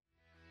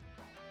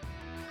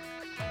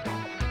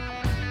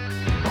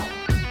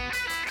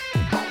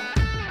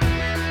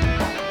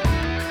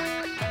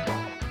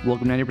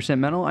Welcome to 90%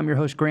 Mental. I'm your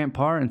host, Grant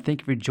Parr, and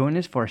thank you for joining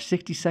us for our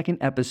 60-second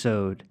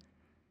episode.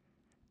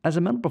 As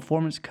a mental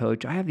performance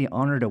coach, I have the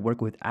honor to work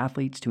with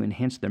athletes to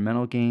enhance their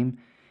mental game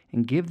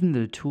and give them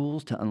the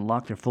tools to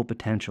unlock their full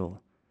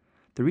potential.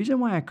 The reason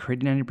why I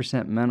created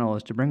 90% Mental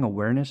is to bring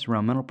awareness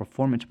around mental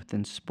performance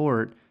within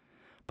sport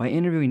by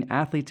interviewing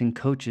athletes and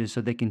coaches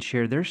so they can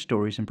share their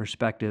stories and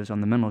perspectives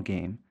on the mental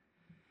game.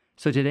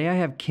 So today I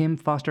have Kim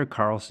Foster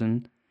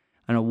Carlson,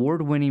 an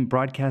award-winning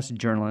broadcast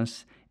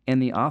journalist and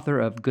the author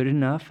of Good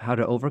Enough: How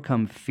to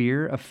Overcome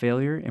Fear of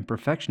Failure and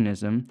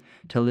Perfectionism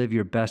to Live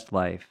Your Best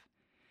Life.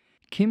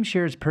 Kim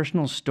shares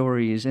personal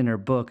stories in her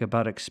book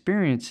about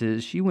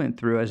experiences she went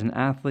through as an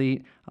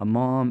athlete, a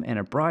mom, and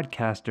a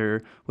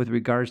broadcaster with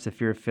regards to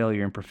fear of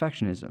failure and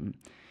perfectionism.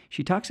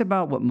 She talks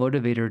about what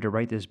motivated her to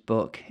write this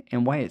book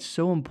and why it's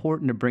so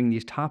important to bring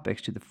these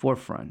topics to the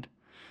forefront.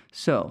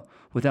 So,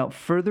 without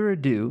further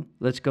ado,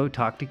 let's go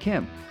talk to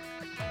Kim.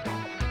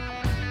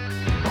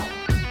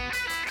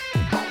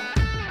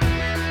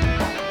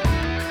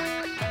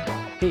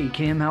 Hey,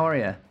 Kim, how are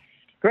you?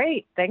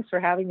 Great. Thanks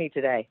for having me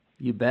today.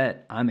 You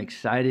bet. I'm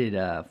excited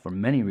for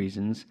many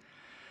reasons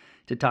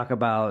to talk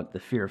about the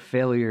fear of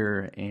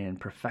failure and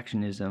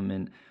perfectionism,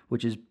 and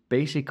which is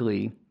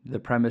basically the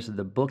premise of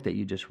the book that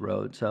you just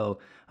wrote. So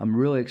I'm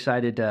really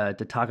excited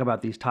to talk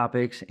about these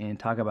topics and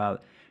talk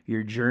about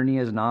your journey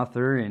as an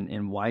author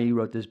and why you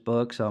wrote this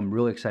book. So I'm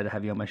really excited to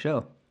have you on my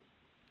show.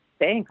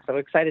 Thanks. I'm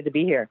excited to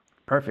be here.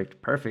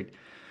 Perfect.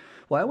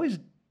 Well, I always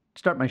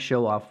start my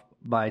show off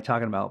by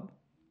talking about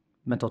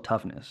mental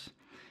toughness.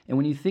 And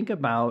when you think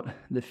about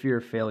the fear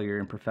of failure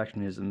and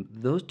perfectionism,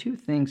 those two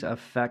things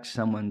affect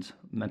someone's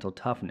mental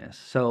toughness.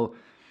 So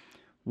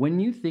when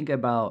you think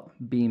about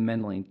being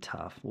mentally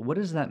tough, what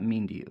does that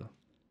mean to you?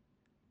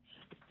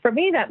 For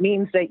me, that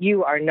means that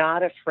you are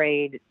not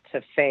afraid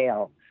to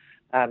fail.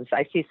 So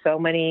I see so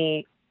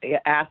many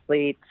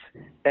athletes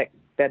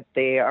that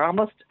they are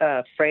almost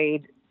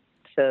afraid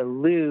to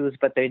lose,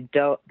 but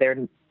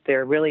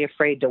they're really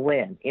afraid to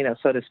win,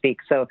 so to speak.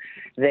 So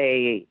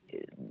they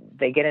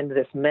get into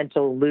this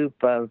mental loop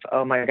of,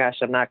 oh my gosh,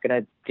 I'm not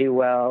going to do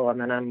well.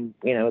 And then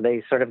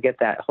they sort of get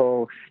that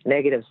whole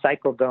negative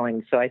cycle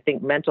going. So I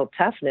think mental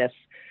toughness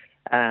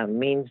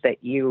means that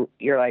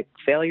you're like,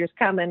 failure's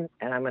coming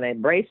and I'm going to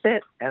embrace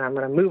it and I'm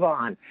going to move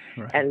on.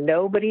 Right. And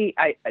nobody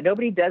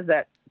does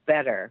that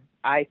better,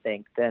 I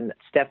think, than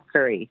Steph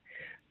Curry,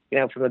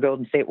 from the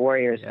Golden State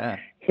Warriors. Yeah.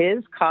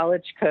 His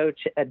college coach,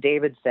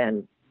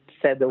 Davidson,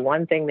 said the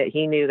one thing that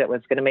he knew that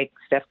was going to make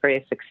Steph Curry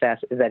a success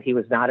is that he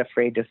was not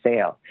afraid to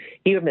fail.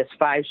 He would miss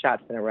 5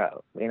 shots in a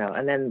row,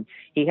 and then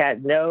he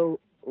had no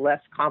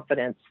less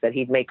confidence that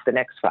he'd make the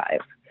next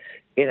 5,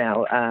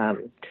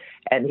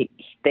 and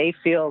they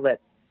feel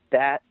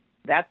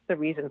that's the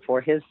reason for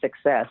his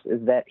success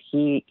is that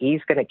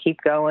he's going to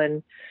keep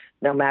going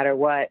no matter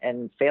what,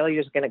 and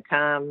failure's going to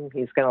come.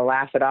 He's going to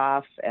laugh it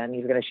off, and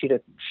he's going to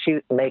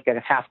shoot and make a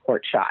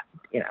half-court shot,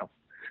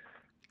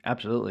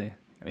 Absolutely.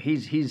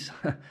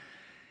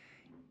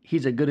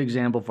 He's a good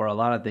example for a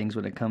lot of things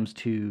when it comes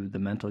to the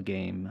mental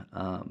game.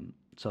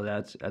 So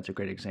that's a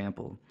great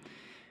example.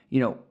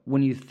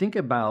 When you think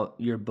about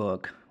your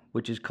book,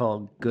 which is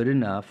called Good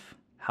Enough: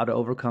 How to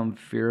Overcome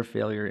Fear of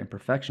Failure and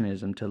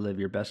Perfectionism to Live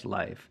Your Best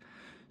Life.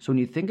 So when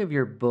you think of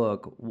your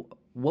book,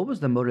 what was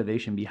the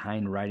motivation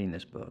behind writing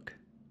this book?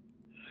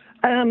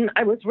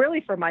 I was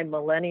really for my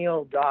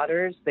millennial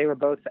daughters. They were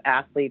both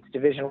athletes,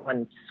 Division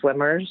I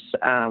swimmers.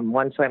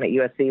 One swam at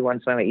USC, one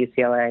swam at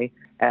UCLA,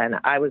 and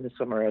I was a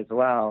swimmer as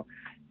well.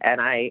 And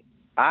I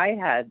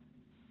had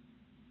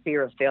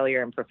fear of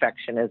failure and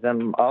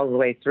perfectionism all the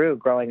way through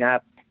growing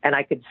up, and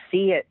I could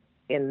see it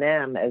in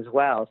them as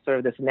well, sort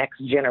of this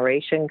next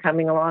generation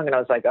coming along. And I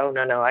was like, oh,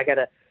 no, I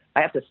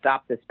have to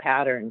stop this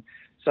pattern.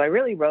 So I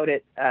really wrote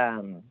it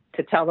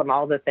to tell them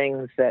all the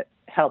things that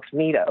helped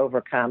me to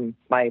overcome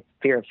my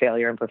fear of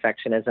failure and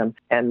perfectionism.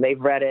 And they've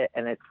read it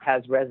and it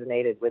has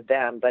resonated with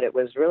them. But it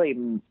was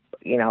really,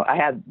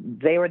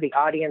 they were the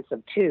audience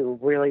of 2,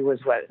 really was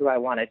who I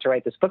wanted to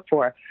write this book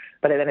for.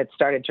 But then it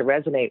started to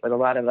resonate with a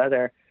lot of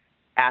other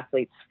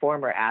athletes,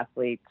 former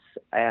athletes,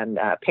 and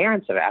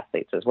parents of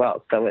athletes as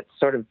well. So it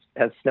sort of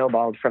has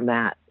snowballed from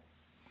that.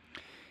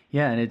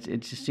 Yeah, and it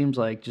just seems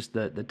like just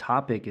the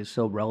topic is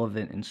so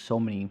relevant in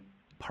so many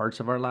parts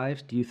of our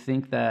lives. Do you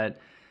think that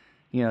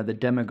the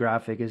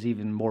demographic is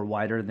even more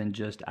wider than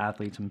just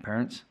athletes and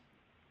parents?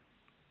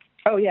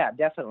 Oh yeah,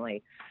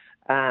 definitely.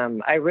 I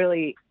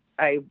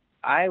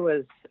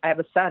have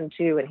a son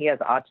too, and he has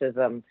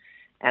autism,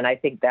 and I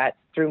think that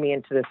threw me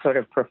into this sort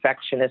of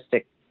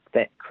perfectionistic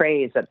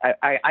craze that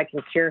I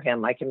can cure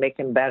him, I can make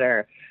him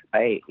better.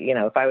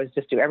 If I was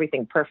just do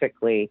everything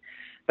perfectly,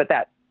 but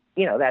that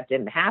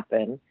didn't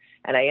happen.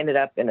 And I ended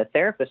up in a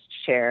therapist's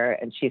chair,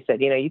 and she said,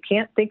 you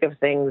can't think of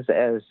things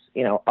as,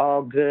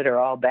 all good or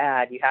all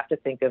bad. You have to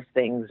think of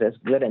things as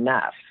good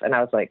enough. And I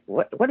was like,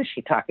 what is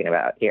she talking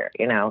about here?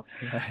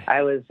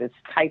 Right. It's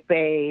type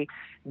A,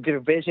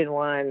 Division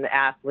I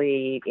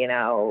athlete,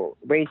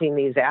 raising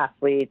these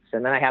athletes.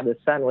 And then I have this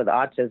son with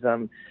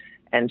autism.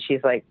 And she's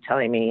like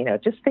telling me,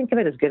 just think of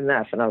it as good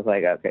enough. And I was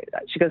like, okay.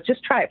 She goes,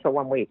 just try it for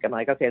 1 week. I'm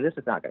like, okay, this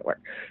is not going to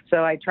work.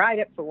 So I tried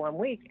it for 1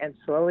 week, and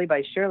slowly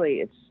by surely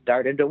it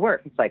started to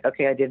work. It's like,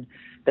 okay, I did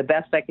the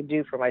best I could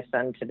do for my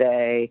son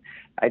today.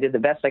 I did the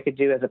best I could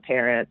do as a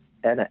parent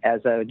and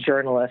as a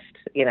journalist,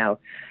 and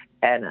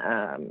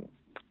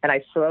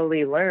I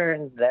slowly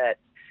learned that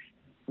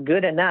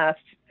good enough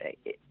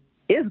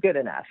is good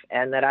enough,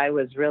 and that I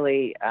was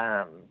really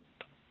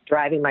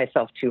driving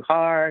myself too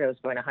hard. I was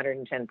going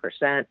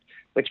 110%,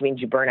 which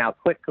means you burn out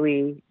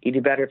quickly. You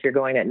do better if you're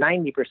going at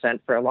 90%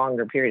 for a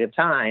longer period of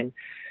time.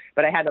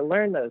 But I had to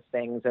learn those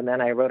things, and then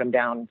I wrote them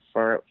down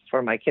for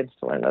my kids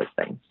to learn those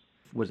things.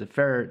 Was it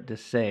fair to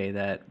say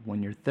that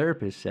when your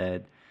therapist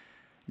said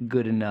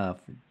good enough,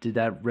 did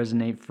that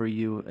resonate for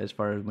you as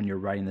far as when you're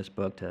writing this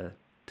book to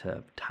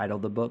title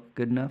the book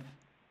Good Enough?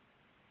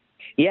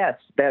 Yes,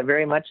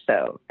 very much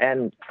so.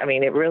 And I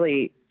mean, it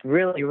really,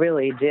 really,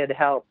 really did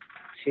help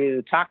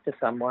to talk to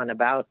someone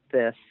about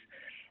this.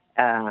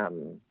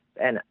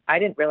 And I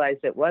didn't realize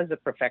it was a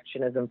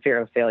perfectionism, fear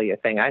of failure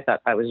thing. I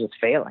thought I was just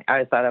failing.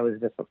 I thought I was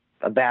just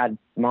a bad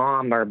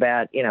mom or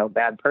bad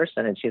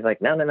person. And she's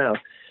like, no,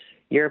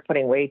 you're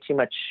putting way too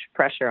much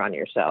pressure on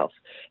yourself.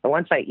 And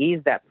once I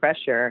eased that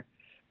pressure,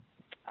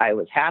 I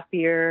was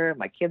happier.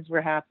 My kids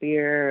were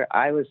happier.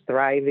 I was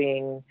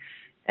thriving,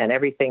 and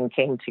everything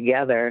came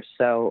together.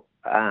 So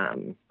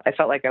I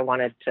felt like I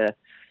wanted to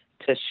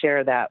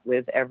share that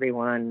with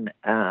everyone,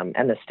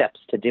 and the steps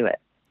to do it.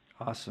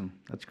 Awesome.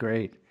 That's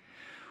great.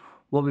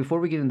 Well, before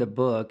we get into the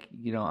book,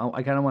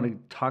 I kind of want to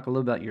talk a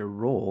little about your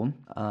role,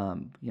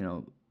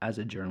 as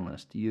a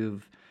journalist.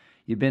 You've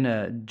been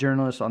a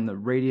journalist on the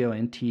radio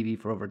and TV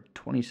for over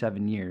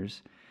 27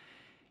 years.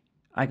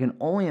 I can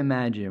only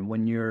imagine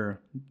when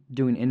you're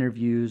doing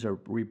interviews or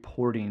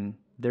reporting,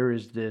 there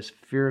is this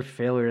fear of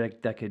failure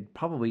that could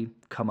probably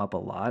come up a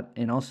lot,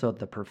 and also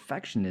the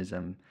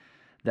perfectionism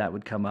that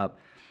would come up.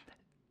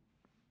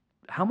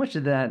 How much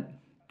of that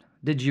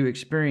did you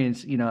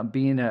experience,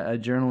 being a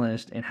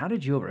journalist, and how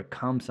did you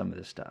overcome some of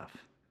this stuff?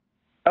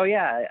 Oh,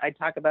 yeah. I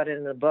talk about it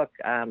in the book.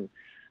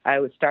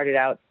 I started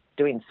out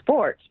doing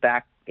sports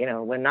back,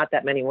 when not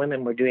that many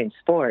women were doing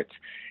sports.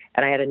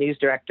 And I had a news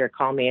director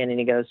call me in, and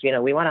he goes,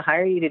 we want to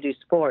hire you to do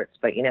sports,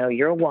 but,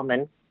 you're a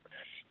woman,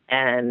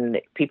 and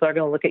people are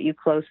going to look at you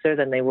closer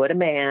than they would a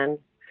man.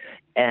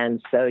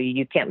 And so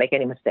you can't make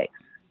any mistakes.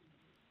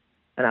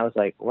 And I was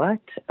like,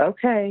 what?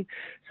 Okay.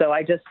 So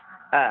I just,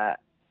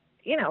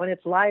 and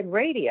it's live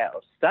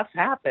radio. Stuff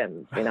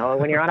happens,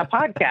 when you're on a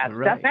podcast,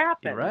 right, stuff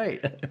happens.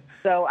 Right.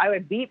 So I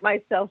would beat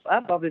myself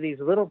up over these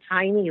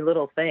tiny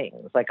little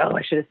things, like, oh,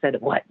 I should have said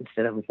what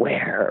instead of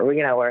where,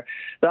 or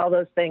all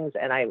those things.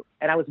 And I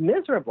was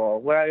miserable,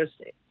 where I was,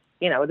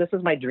 this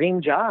was my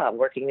dream job,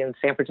 working in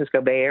San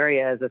Francisco Bay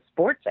Area as a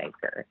sports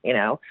anchor,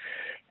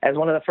 as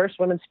one of the first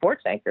women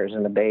sports anchors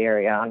in the Bay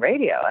Area on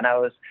radio. And I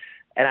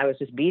was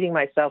just beating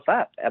myself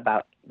up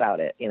about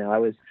it. I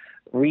was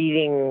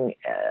reading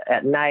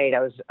at night. I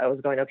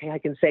was going, okay, I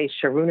can say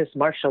Sharunas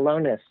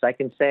Marshallonis. I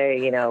can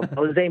say,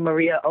 Jose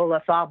Maria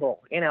Olazabal.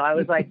 I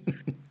was like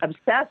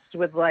obsessed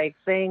with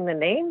saying the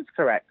names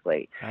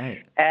correctly.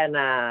 Right. And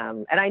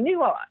I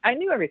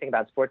knew everything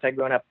about sports. I'd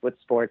grown up with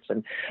sports,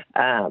 and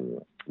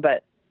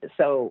but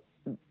so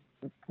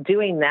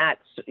doing that,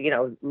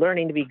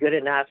 learning to be good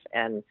enough.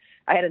 And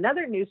I had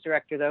another news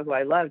director though who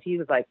I loved. He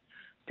was like,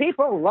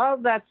 people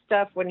love that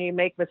stuff when you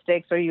make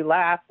mistakes or you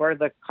laugh or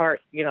the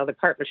cart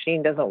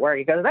machine doesn't work.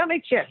 He goes, that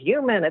makes you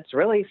human. It's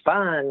really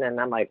fun. And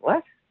I'm like,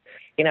 what?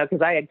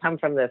 Because I had come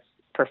from this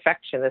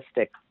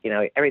perfectionistic,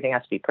 everything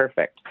has to be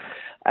perfect.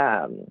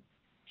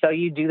 So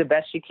you do the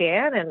best you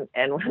can.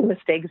 And when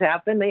mistakes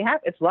happen,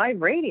 it's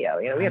live radio.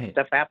 We have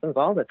stuff happens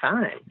all the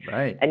time.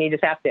 Right. And you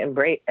just have to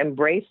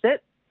embrace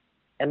it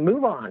and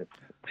move on.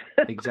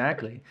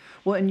 Exactly.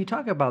 Well, and you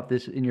talk about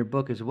this in your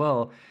book as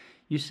well.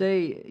 You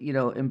say,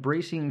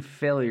 embracing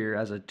failure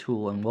as a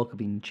tool and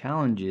welcoming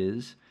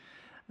challenges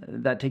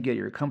that take you out of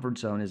your comfort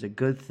zone is a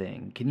good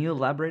thing. Can you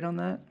elaborate on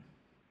that?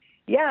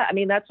 Yeah, I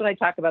mean, that's when I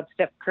talk about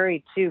Steph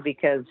Curry too,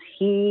 because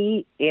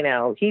he's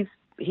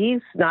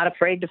not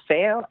afraid to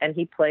fail, and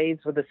he plays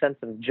with a sense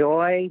of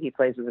joy. He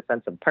plays with a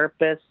sense of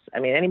purpose. I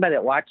mean, anybody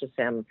that watches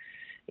him,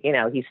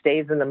 he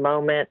stays in the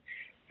moment.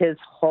 His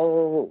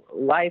whole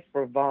life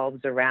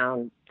revolves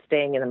around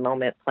staying in the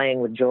moment, playing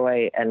with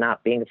joy, and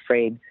not being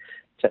afraid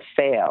to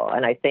fail.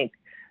 And I think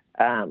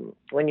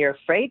when you're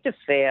afraid to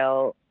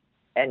fail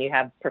and you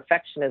have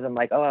perfectionism,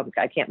 like, oh,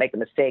 I can't make a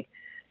mistake,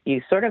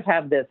 you sort of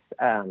have this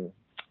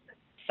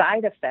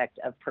side effect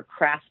of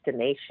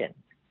procrastination.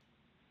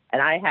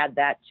 And I had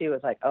that too.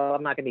 It's like, oh,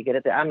 I'm not going to be good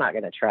at this. I'm not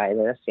going to try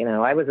this.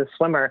 I was a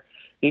swimmer.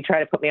 You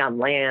try to put me on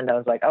land. I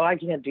was like, oh, I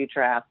can't do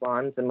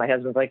triathlons. And my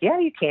husband's like, yeah,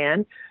 you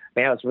can. I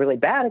mean, I was really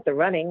bad at the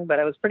running,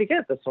 but I was pretty good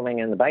at the swimming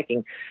and the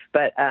biking.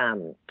 But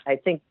I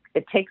think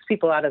it takes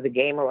people out of the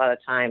game a lot of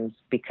times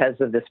because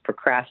of this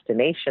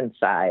procrastination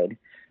side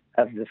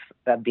of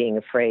being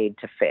afraid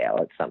to fail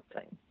at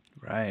something.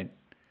 Right,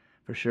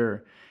 for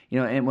sure.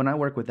 And when I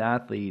work with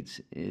athletes,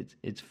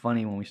 it's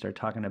funny when we start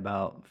talking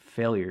about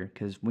failure,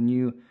 because when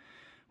you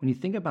When you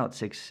think about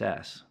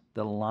success,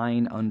 the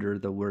line under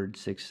the word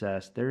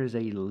success, there is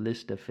a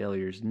list of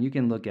failures. And you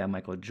can look at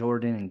Michael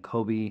Jordan and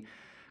Kobe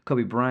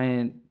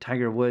Bryant,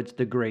 Tiger Woods,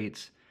 the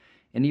greats.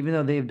 And even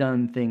though they've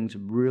done things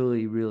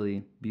really,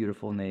 really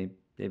beautiful and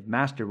they've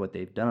mastered what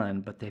they've done,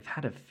 but they've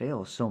had to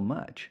fail so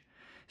much.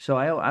 So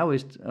I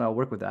always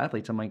work with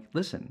athletes. I'm like,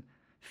 listen,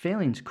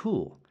 failing's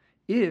cool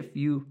if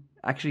you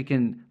actually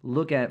can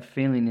look at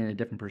failing in a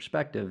different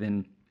perspective.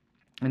 And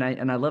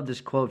I love this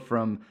quote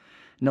from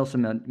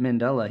Nelson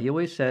Mandela. He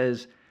always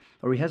says,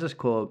 or he has this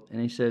quote, and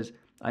he says,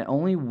 "I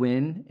only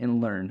win and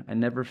learn. I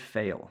never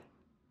fail."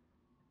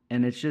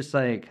 And it's just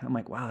like, I'm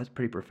like, wow, that's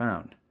pretty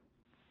profound.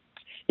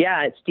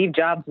 Yeah, Steve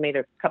Jobs made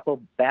a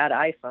couple bad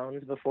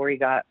iPhones before he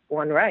got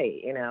one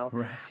right,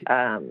 Right.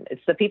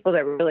 It's the people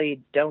that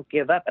really don't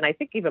give up. And I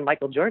think even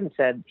Michael Jordan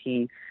said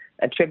he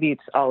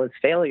attributes all his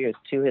failures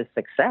to his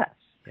success.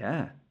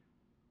 Yeah,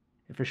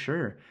 for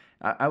sure.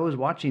 I was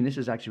watching, this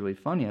is actually really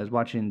funny. I was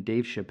watching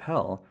Dave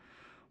Chappelle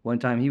one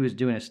time. He was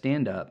doing a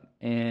stand-up,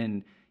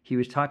 and he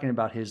was talking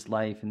about his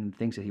life and the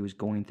things that he was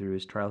going through,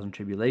 his trials and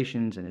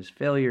tribulations and his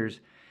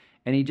failures.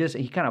 And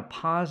he kind of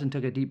paused and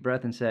took a deep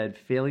breath and said,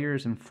 "Failure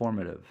is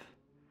informative."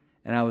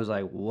 And I was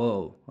like,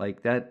 whoa,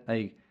 like that,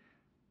 like,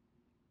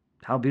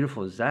 how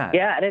beautiful is that?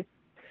 Yeah,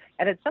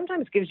 and it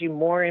sometimes gives you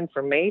more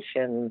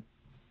information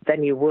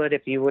than you would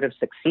if you would have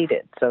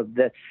succeeded. So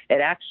it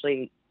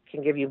actually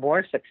can give you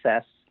more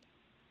success.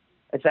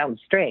 It sounds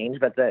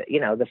strange, but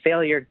the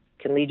failure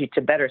can lead you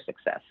to better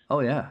success. Oh,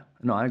 yeah.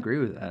 No, I agree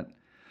with that.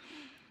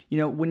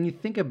 When you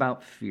think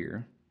about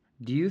fear,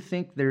 do you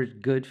think there's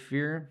good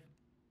fear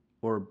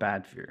or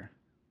bad fear?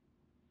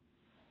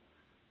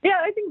 Yeah,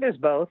 I think there's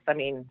both. I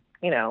mean,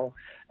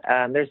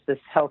 there's this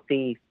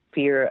healthy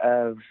fear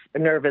of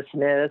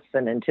nervousness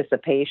and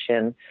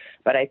anticipation.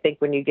 But I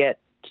think when you get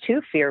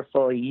too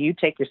fearful, you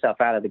take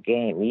yourself out of the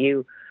game.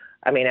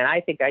 And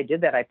I think I did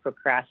that. I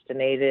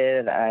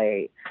procrastinated.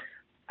 I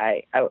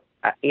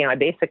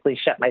basically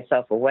shut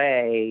myself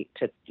away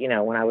to,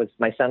 when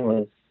my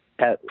son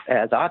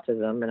has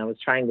autism and I was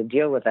trying to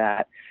deal with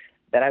that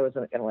I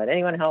wasn't going to let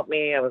anyone help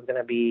me. I was going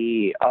to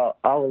be all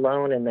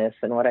alone in this.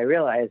 And what I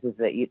realized is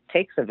that it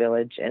takes a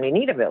village, and you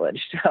need a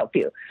village to help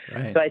you.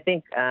 Right. So I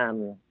think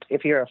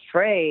if you're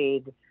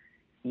afraid,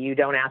 you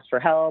don't ask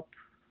for help.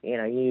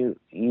 You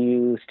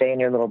stay in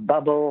your little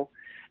bubble,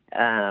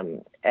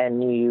 and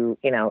and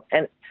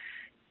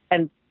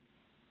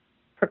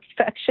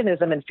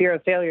perfectionism and fear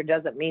of failure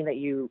doesn't mean that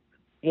you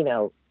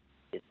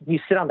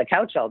sit on the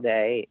couch all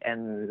day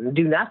and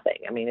do nothing.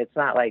 I mean, it's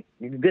not like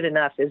good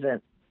enough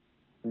isn't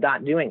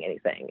not doing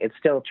anything. It's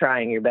still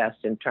trying your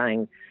best and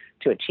trying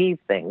to achieve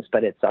things,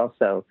 but it's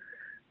also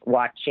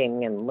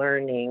watching and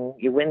learning.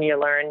 You win, you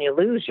learn, you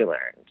lose, you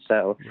learn.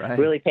 So Right.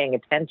 Really paying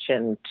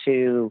attention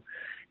to,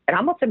 and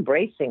almost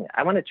embracing,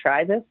 I want to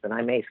try this and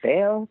I may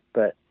fail,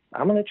 but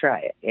I'm going to try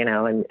it,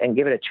 and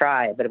give it a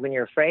try. But when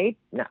you're afraid,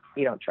 no,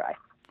 you don't try.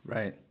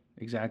 Right.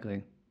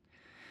 Exactly.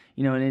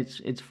 And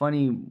it's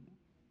funny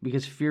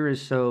because fear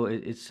is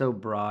it's so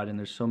broad, and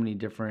there's so many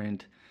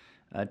different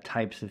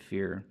types of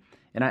fear.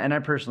 And I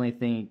personally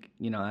think,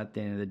 at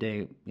the end of the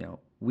day,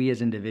 we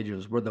as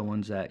individuals, we're the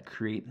ones that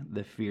create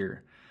the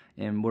fear,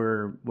 and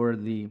they're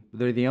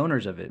the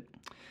owners of it.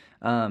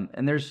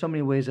 And there's so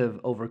many ways of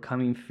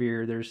overcoming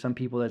fear. There's some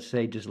people that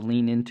say just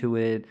lean into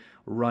it,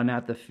 run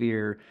at the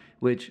fear,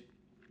 which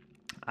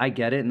I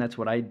get it, and that's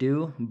what I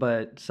do.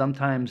 But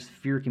sometimes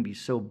fear can be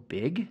so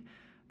big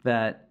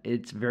that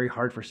it's very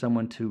hard for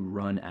someone to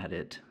run at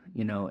it,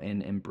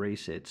 and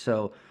embrace it.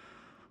 So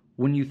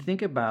when you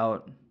think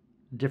about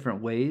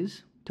different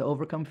ways to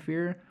overcome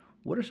fear,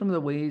 what are some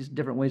of the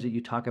different ways that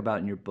you talk about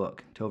in your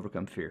book to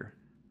overcome fear?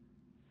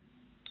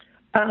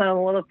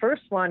 Well, the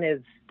first one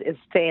is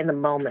stay in the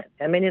moment.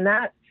 I mean, and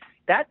that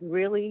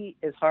really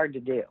is hard to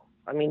do.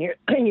 I mean,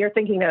 you're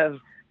thinking of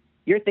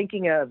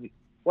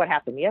what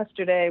happened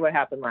yesterday, what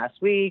happened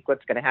last week,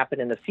 what's going to happen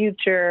in the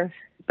future.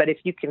 But if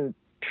you can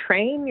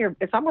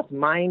it's almost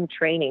mind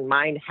training,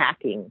 mind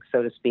hacking,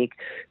 so to speak,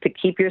 to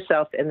keep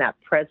yourself in that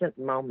present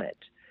moment,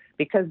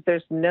 because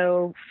there's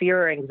no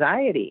fear or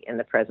anxiety in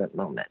the present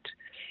moment.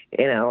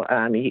 Think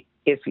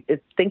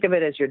of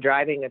it as you're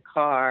driving a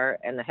car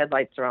and the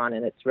headlights are on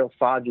and it's real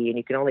foggy and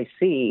you can only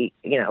see,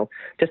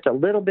 just a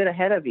little bit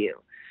ahead of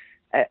you.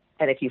 And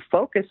if you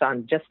focus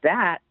on just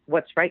that,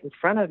 what's right in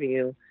front of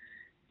you,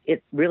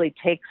 it really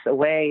takes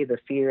away the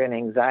fear and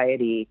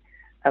anxiety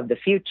of the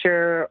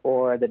future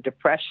or the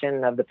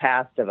depression of the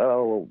past of,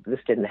 oh, this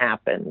didn't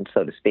happen,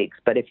 so to speak.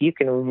 But if you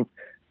can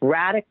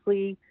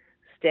radically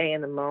stay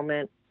in the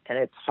moment, and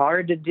it's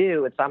hard to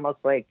do, it's almost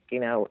like,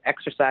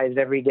 exercise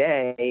every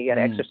day. You got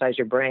to exercise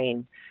your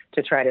brain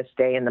to try to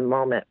stay in the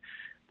moment.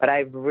 But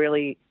I've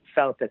really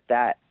felt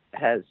that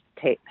has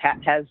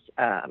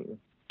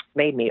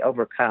made me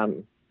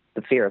overcome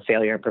the fear of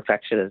failure and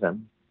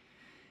perfectionism.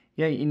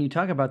 Yeah, and you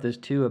talk about this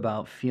too,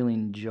 about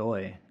feeling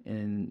joy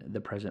in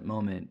the present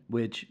moment,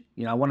 which,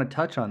 I want to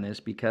touch on this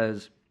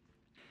because,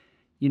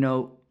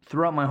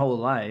 throughout my whole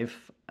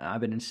life, I've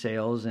been in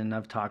sales and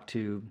I've talked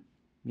to,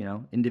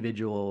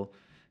 individual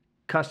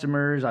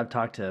customers. I've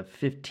talked to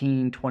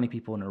 15, 20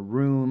 people in a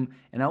room,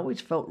 and I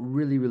always felt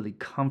really, really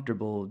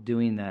comfortable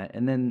doing that.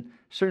 And then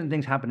certain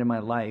things happened in my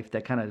life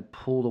that kind of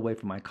pulled away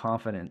from my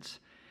confidence.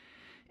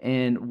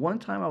 And one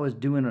time I was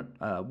doing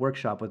a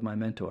workshop with my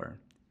mentor,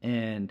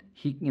 and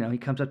he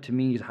comes up to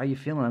me. He's, "How you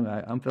feeling?"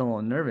 I'm feeling a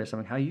little nervous. I'm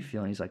like, "How you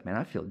feeling?" He's like, "Man,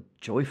 I feel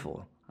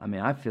joyful. I mean,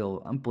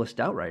 I'm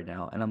blissed out right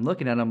now." And I'm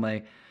looking at him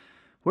like,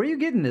 "Where are you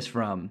getting this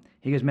from?"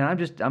 He goes, "Man,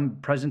 I'm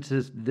present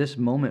to this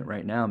moment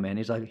right now, man."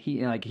 He's like,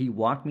 he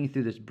walked me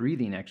through this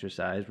breathing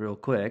exercise real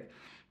quick,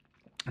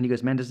 and he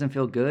goes, "Man, doesn't it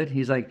feel good?"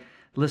 He's like,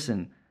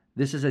 "Listen,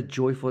 this is a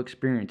joyful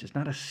experience. It's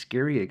not a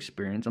scary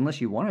experience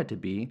unless you want it to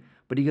be."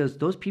 But he goes,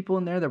 "Those people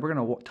in there that we're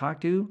gonna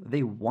talk to,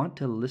 they want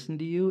to listen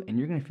to you, and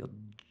you're gonna feel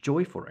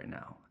joyful right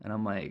now." And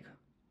I'm like,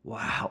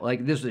 "Wow!"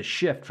 Like this is a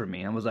shift for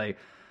me. I was like,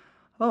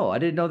 "Oh, I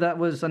didn't know that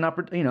was an I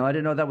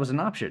didn't know that was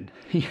an option."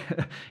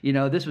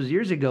 This was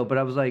years ago, but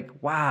I was like,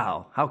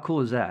 "Wow, how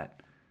cool is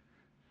that?"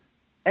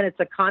 And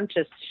it's a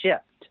conscious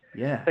shift.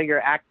 Yeah. So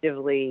you're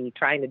actively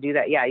trying to do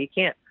that. Yeah, you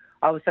can't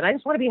all of a sudden, I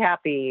just want to be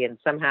happy and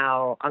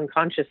somehow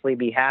unconsciously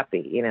be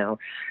happy,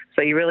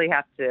 So you really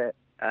have to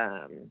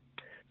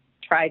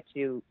try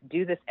to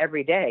do this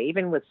every day,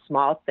 even with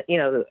small,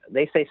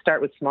 they say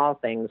start with small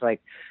things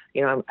like,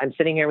 I'm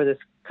sitting here with this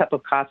cup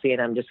of coffee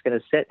and I'm just going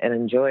to sit and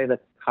enjoy the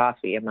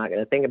coffee. I'm not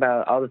going to think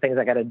about all the things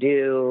I got to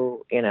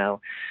do, and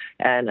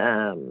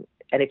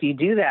if you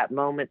do that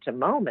moment to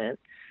moment,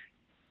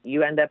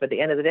 you end up at the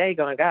end of the day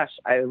going, gosh,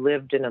 I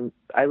lived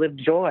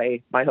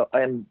joy,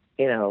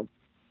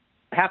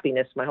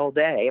 happiness my whole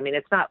day. I mean,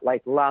 it's not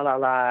like la, la,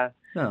 la,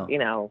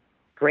 No.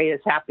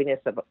 Greatest happiness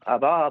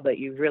of all, but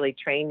you really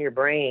train your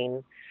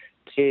brain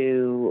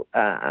to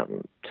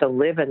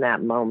live in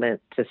that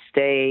moment, to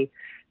stay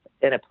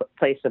in a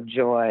place of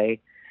joy,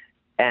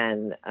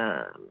 and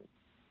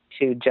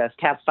to just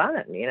have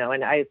fun,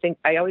 And I think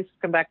I always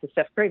come back to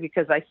Steph Curry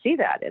because I see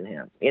that in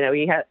him.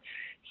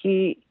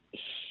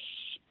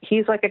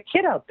 He's like a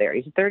kid out there.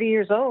 He's 30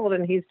 years old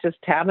and he's just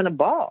having a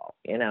ball,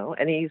 and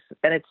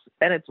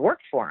it's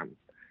worked for him.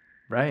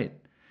 Right.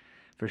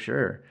 For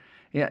sure.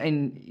 Yeah.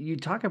 And you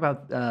talk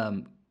about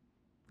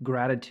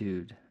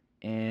gratitude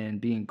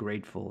and being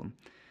grateful,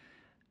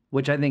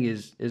 which I think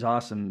is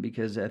awesome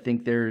because I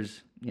think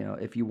there's,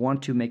 if you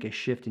want to make a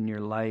shift in your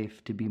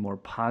life to be more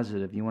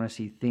positive, you want to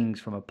see things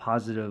from a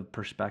positive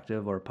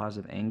perspective or a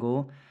positive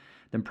angle,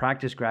 then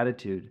practice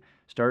gratitude.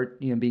 Start,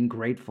 being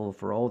grateful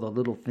for all the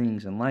little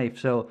things in life.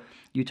 So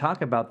you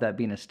talk about that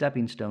being a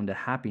stepping stone to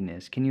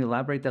happiness. Can you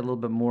elaborate that a little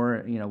bit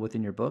more,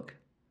 within your book?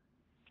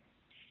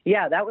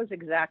 Yeah, that was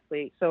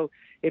exactly. So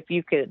if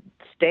you could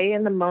stay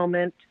in the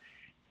moment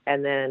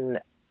and then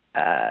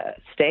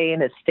stay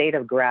in a state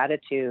of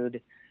gratitude,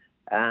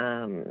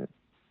 then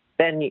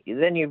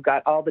you've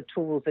got all the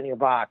tools in your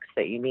box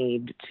that you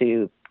need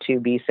to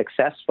be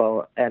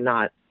successful and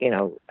not,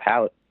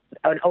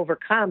 and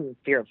overcome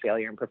fear of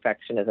failure and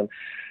perfectionism.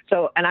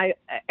 So, and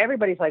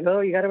everybody's like,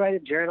 "Oh, you got to write a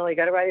journal, you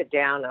got to write it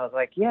down." And I was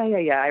like, yeah.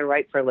 I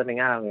write for a living.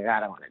 I don't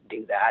want to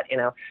do that,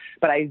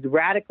 But I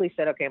radically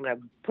said, okay, I'm going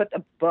to put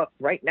a book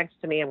right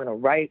next to me. I'm going to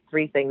write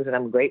 3 things that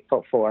I'm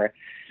grateful for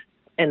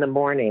in the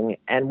morning,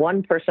 and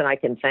one person I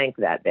can thank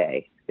that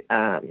day,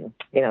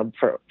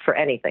 for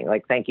anything.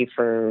 Like, thank you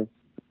for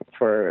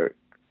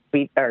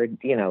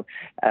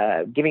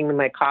giving me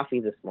my coffee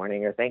this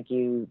morning, or thank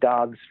you,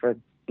 dogs, for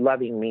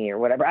loving me, or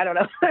whatever. I don't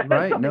know.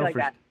 Right. Something like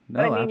that.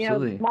 No, but I mean,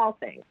 absolutely. Small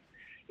things.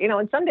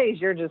 And some days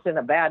you're just in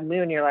a bad mood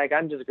and you're like,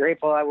 I'm just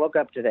grateful I woke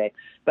up today.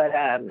 But,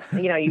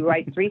 you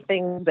write 3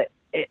 things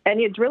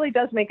and it really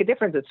does make a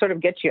difference. It sort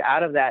of gets you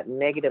out of that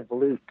negative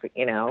loop.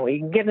 You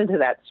can get into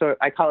that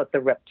I call it the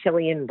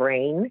reptilian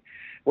brain,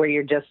 where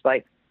you're just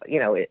like,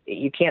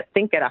 you can't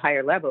think at a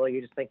higher level.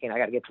 You're just thinking, I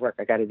got to get to work.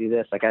 I got to do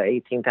this. I got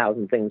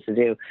 18,000 things to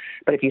do.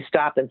 But if you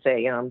stop and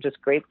say, I'm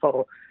just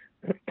grateful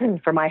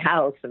for my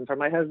house and for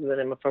my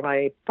husband and for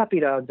my puppy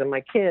dogs and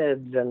my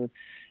kids and,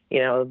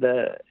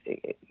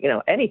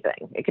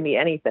 anything. It can be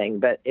anything,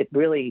 but it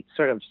really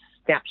sort of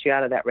snaps you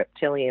out of that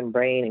reptilian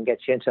brain and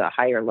gets you into a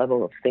higher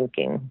level of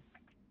thinking.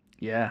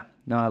 Yeah.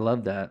 No, I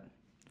love that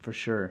for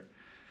sure.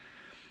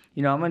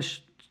 I'm going to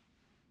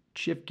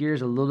shift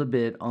gears a little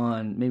bit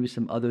on maybe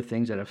some other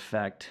things that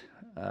affect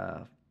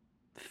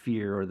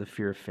fear or the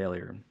fear of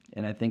failure.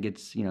 And I think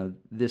it's,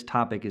 this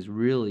topic is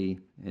really,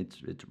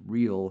 it's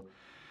real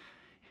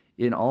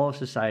in all of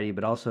society,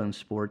 but also in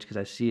sports, because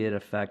I see it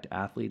affect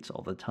athletes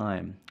all the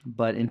time.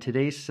 But in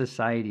today's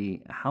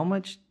society,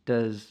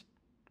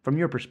 from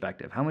your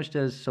perspective, how much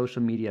does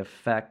social media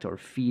affect or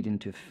feed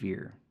into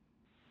fear?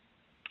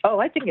 Oh,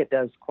 I think it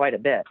does quite a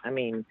bit. I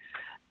mean,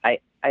 I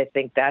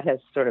think that has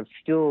sort of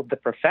fueled the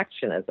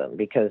perfectionism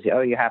because,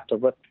 you have to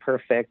look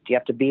perfect. You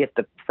have to be at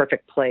the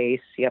perfect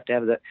place. You have to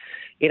have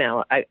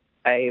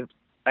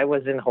I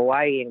was in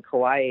Hawaii, and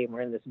Kauai, and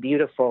we're in this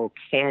beautiful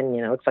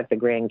canyon. It looks like the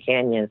Grand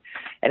Canyon,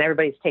 and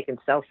everybody's taking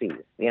selfies,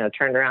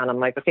 turned around. I'm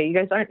like, okay, you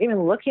guys aren't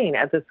even looking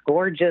at this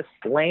gorgeous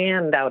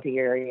land out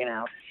here,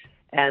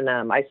 And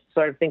I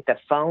sort of think the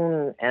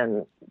phone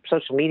and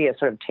social media have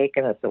sort of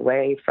taken us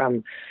away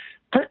from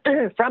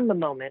from the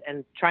moment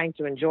and trying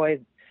to enjoy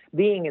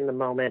being in the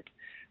moment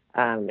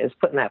is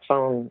putting that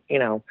phone,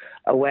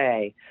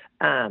 away.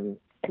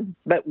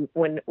 But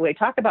when we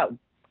talk about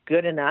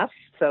good enough,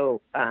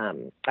 so I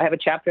have a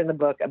chapter in the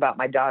book about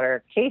my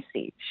daughter,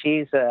 Casey.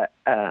 She's a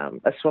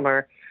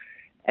swimmer,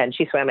 and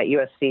she swam at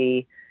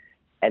USC,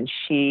 and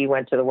she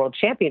went to the World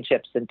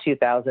Championships in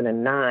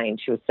 2009.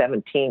 She was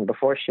 17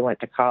 before she went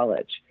to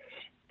college.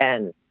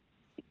 And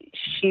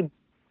she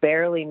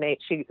barely made,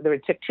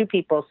 it took two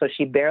people, so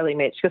she barely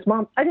made, she goes,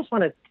 Mom, I just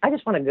want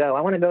to go.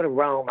 I want to go to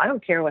Rome. I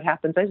don't care what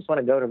happens. I just want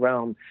to go to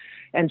Rome.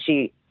 And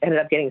she ended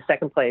up getting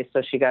second place,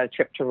 so she got a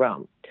trip to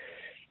Rome.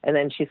 And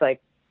then she's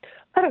like,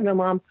 I don't know,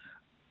 Mom,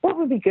 what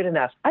would be good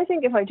enough? I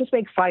think if I just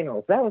make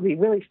finals, that would be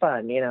really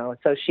fun,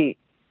 So she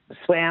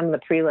swam the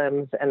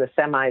prelims and the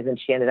semis, and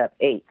she ended up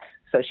 8th.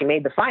 So she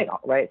made the final,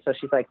 right? So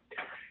she's like,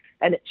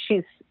 and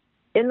she's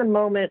in the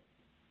moment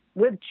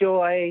with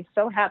joy,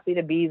 so happy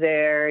to be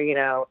there,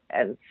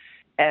 and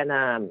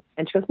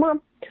she goes,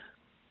 Mom,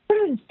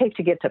 what does it take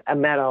to get to a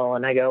medal?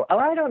 And I go, oh,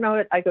 I don't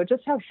know. I go,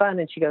 just have fun.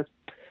 And she goes,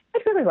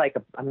 I'd really like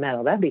a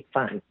medal. That'd be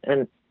fun.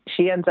 And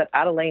she ends up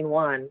out of lane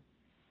 1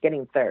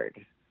 getting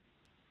 3rd.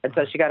 And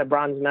so she got a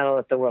bronze medal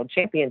at the World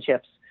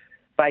Championships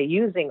by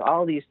using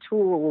all these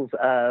tools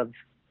of,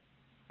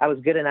 I was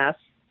good enough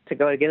to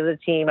go to get to the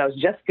team. I was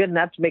just good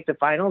enough to make the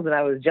finals, and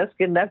I was just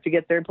good enough to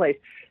get 3rd place.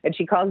 And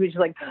she calls me, she's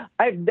like,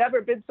 I've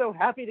never been so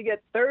happy to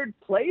get 3rd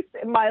place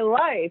in my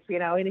life,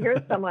 and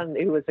here's someone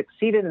who was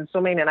succeeded in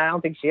swimming, and I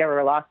don't think she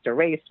ever lost a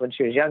race when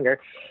she was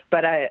younger,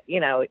 but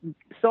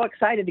so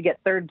excited to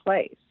get 3rd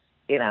place,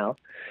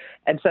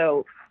 and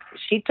so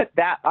she took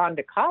that on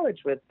to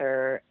college with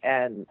her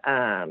and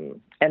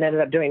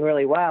ended up doing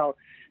really well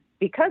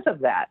because of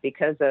that,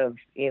 because of,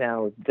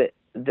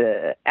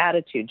 the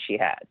attitude she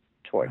had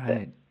towards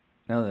it.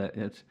 No,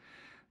 it's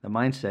the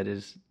mindset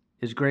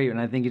is great, and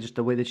I think it's just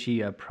the way that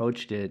she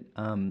approached it.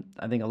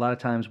 I think a lot of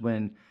times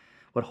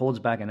what holds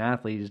back an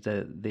athlete is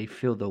that they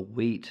feel the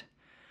weight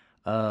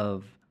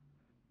of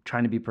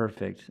trying to be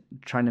perfect,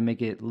 trying to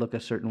make it look a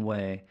certain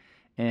way,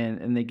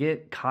 and they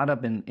get caught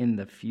up in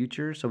the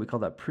future. So we call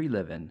that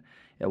pre-living.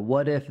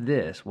 What if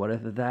this? What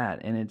if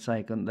that? And it's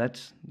like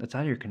that's out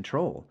of your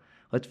control.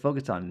 Let's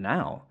focus on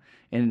now,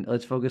 and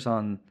let's focus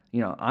on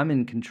I'm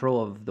in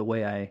control of the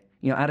way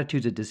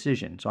attitude's a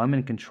decision. So I'm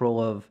in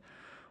control of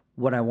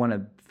what I want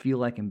to feel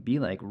like and be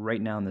like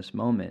right now in this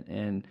moment.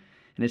 And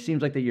it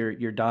seems like that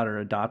your daughter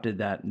adopted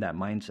that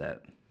mindset.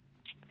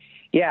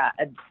 Yeah,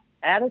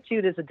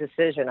 attitude is a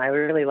decision. I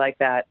really like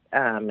that.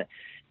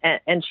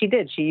 And she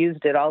did. She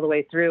used it all the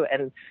way through.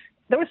 And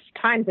there was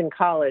times in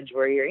college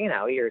where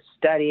you're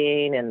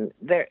studying and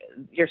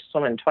you're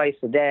swimming twice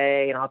a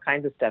day and all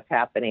kinds of stuff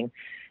happening.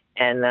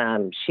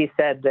 And she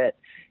said that,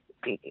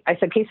 I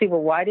said, Casey,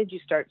 well, why did you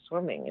start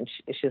swimming? And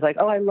she's like,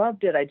 oh, I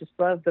loved it. I just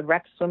loved the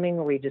rec swimming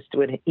where we just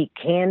would eat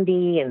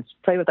candy and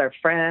play with our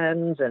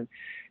friends and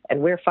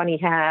wear funny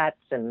hats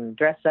and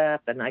dress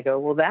up. And I go,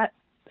 well, that's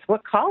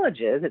what college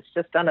is. It's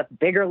just on a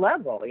bigger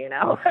level,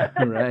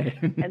 Right.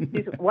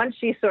 And once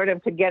she sort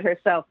of could get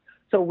herself,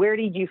 so where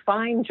did you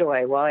find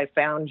joy? Well, I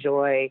found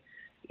joy,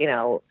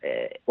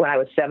 when I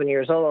was 7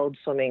 years old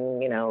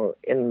swimming,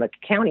 in the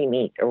county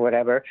meet or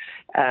whatever.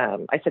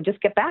 I said,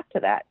 just get back to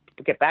that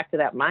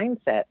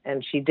mindset.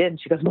 And she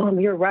did. She goes, Mom,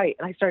 you're right.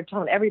 And I started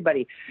telling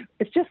everybody,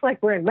 it's just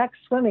like we're in rec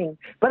swimming,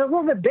 but a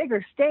little bit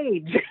bigger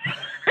stage.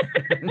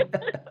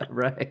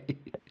 Right.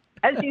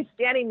 As she's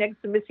standing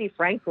next to Missy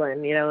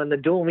Franklin, in the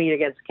dual meet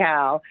against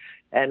Cal.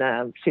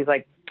 And she's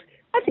like,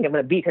 I think I'm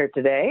going to beat her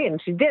today. And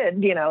she did,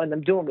 in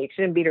the dual meet.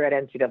 She didn't beat her at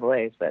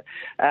NCAA's,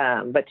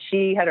 but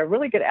she had a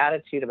really good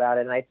attitude about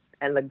it.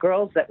 And the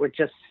girls that were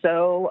just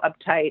so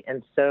uptight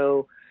and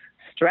so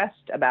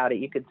stressed about it,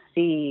 you could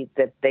see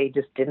that they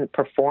just didn't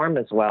perform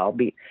as well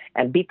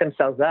and beat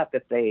themselves up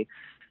if they,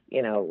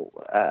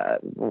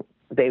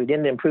 they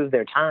didn't improve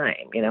their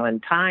time,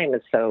 and time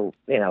is so,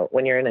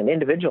 when you're in an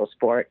individual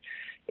sport,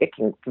 it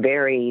can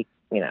vary,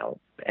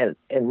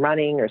 in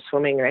running or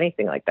swimming or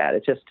anything like that.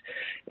 It's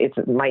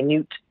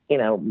minute,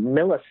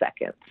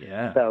 milliseconds.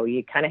 Yeah. So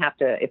you kind of have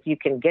to, if you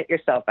can get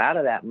yourself out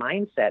of that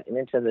mindset and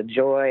into the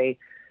joy,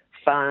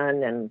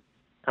 fun, and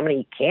I'm going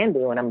to eat candy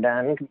when I'm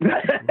done,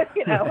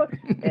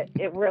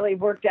 it really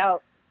worked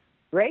out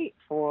great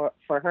for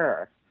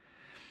her.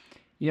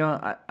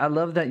 I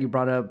love that you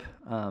brought up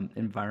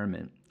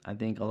environment. I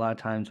think a lot of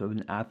times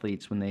with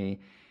athletes, when they,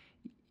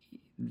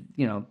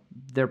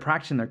 they're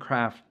practicing their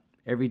craft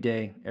every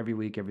day, every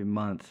week, every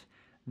month,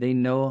 they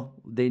know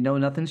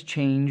nothing's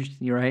changed.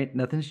 You're right.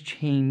 Nothing's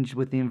changed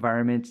with the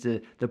environment.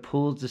 The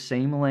pool's the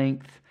same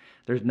length.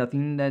 There's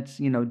nothing that's,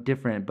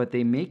 different, but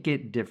they make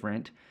it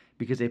different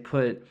because they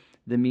put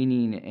the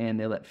meaning and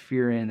they let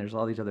fear in. There's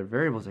all these other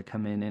variables that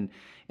come in.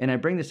 And I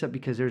bring this up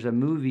because there's a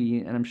movie,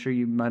 and I'm sure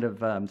you might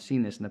have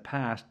seen this in the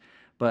past,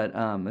 but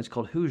it's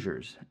called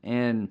Hoosiers.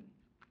 And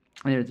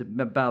it's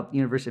about the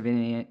University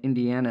of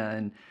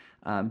Indiana,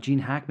 and Gene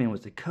Hackman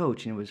was the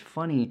coach. And it was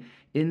funny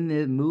in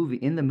the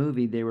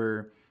movie. There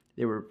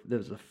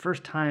was the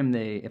first time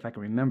if I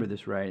can remember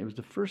this right, it was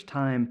the first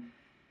time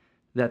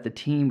that the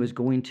team was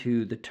going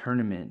to the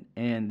tournament,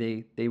 and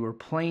they were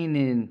playing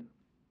in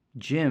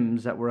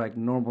gyms that were like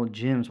normal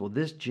gyms. Well,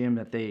 this gym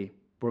that they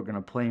were going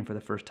to play in for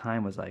the first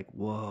time was like,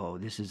 whoa,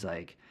 this is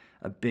like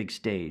a big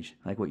stage,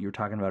 like what you were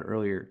talking about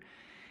earlier.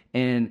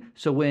 And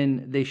so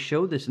when they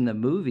show this in the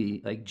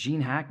movie, like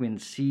Gene Hackman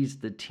sees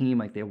the team,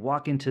 like they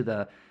walk into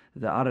the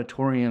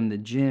auditorium, the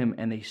gym,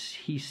 and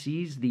he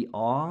sees the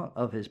awe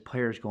of his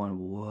players going,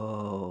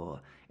 whoa.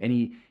 And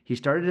he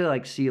started to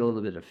like see a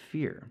little bit of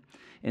fear.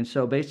 And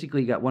so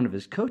basically he got one of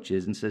his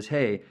coaches and says,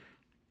 hey,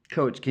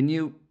 coach, can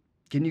you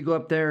go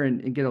up there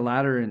and get a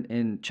ladder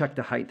and check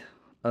the height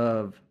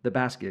of the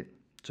basket?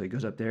 So he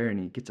goes up there and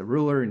he gets a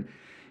ruler and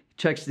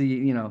checks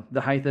the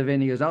height of it.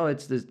 And he goes, oh,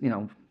 it's this,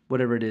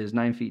 whatever it is,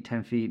 9 feet,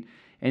 10 feet.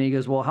 And he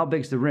goes, well, how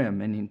big's the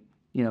rim? And he,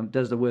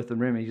 does the width of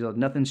the rim. And he goes,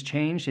 nothing's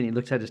changed. And he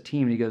looks at his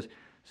team and he goes,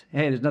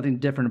 hey, there's nothing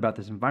different about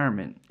this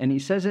environment. And he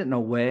says it in a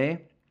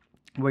way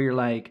where you're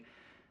like,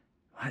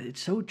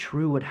 it's so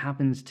true what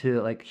happens to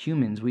like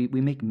humans. We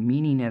make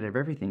meaning out of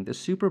everything. The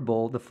Super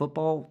Bowl,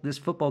 this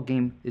football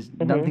game is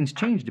nothing's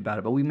changed about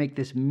it, but we make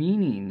this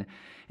meaning.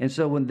 And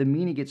so when the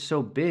meaning gets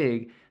so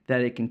big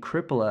that it can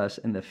cripple us,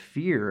 and the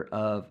fear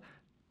of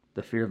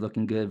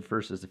looking good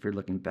versus the fear of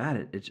looking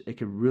bad, it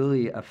could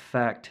really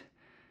affect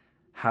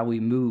how we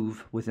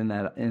move in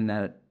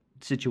that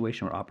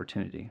situation or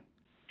opportunity.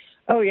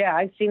 Oh yeah,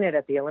 I've seen it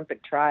at the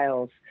Olympic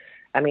trials.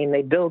 I mean,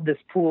 they build this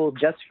pool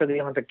just for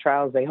the Olympic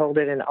trials. They hold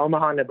it in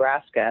Omaha,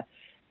 Nebraska,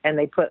 and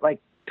they put like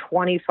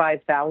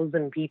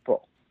 25,000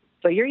 people.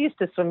 So you're used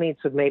to swim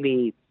meets with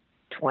maybe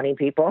 20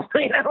 people,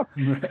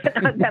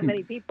 not that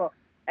many people.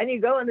 And you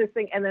go in this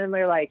thing, and then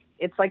they're like,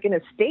 it's like in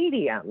a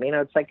stadium,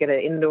 it's like at an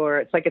indoor,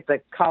 it's like at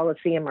the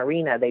Coliseum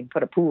Arena, they'd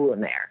put a pool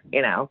in there,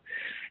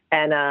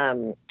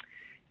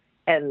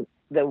 and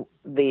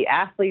the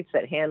athletes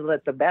that handle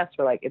it the best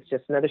were like, it's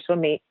just another swim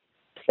meet,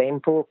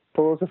 same pool's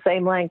the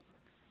same length,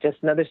 just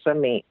another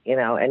swim meet,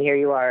 and here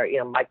you are,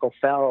 Michael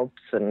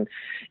Phelps, and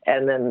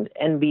then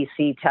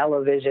NBC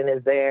television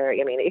is there.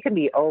 I mean, it can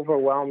be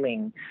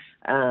overwhelming.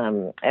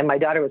 And my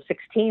daughter was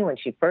 16 when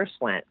she first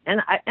went,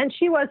 and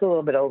she was a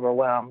little bit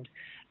overwhelmed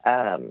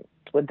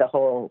with the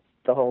whole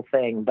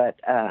thing. But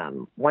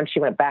once she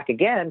went back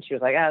again, she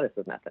was like, this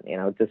is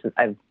nothing.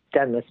 I've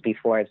done this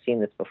before. I've seen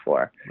this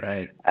before.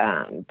 Right.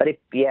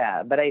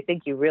 But I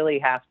think you really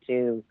have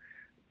to,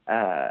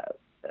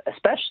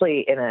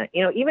 especially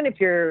even if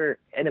you're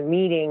in a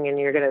meeting and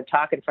you're going to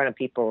talk in front of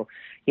people,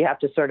 you have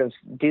to sort of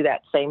do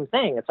that same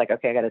thing. It's like,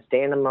 okay, I got to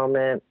stay in the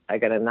moment. I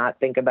got to not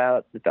think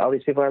about all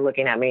these people are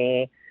looking at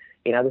me.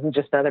 This is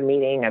just another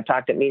meeting. I've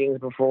talked at meetings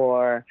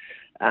before.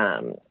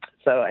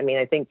 So, I mean,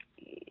 I think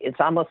it's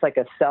almost like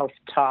a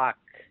self-talk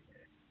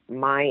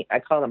mind. I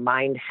call it a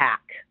mind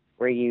hack,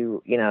 where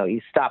you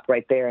stop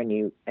right there and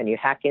you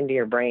hack into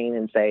your brain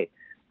and say,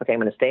 okay, I'm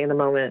going to stay in the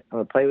moment. I'm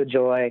going to play with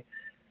joy.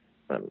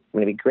 I'm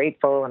going to be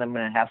grateful, and I'm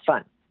going to have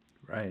fun.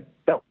 Right.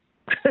 So.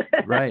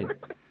 Right.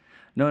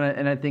 No,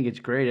 and I think it's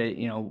great.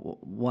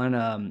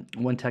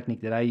 One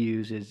technique that I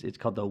use it's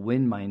called the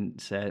win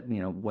mindset.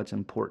 What's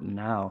important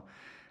now.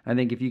 I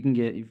think if you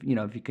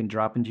can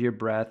drop into your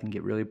breath and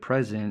get really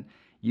present,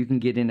 you can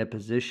get in a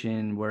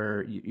position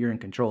where you're in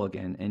control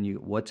again, and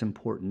what's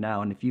important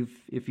now. And if you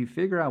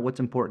figure out what's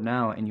important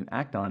now and you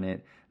act on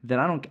it, then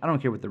I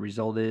don't care what the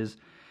result is.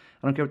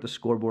 I don't care what the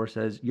scoreboard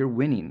says. You're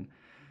winning.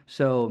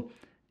 So,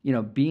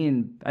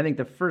 I think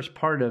the first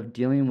part of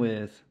dealing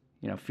with,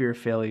 fear of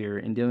failure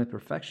and dealing with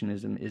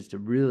perfectionism is to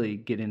really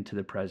get into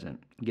the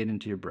present, get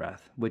into your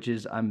breath, which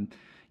is,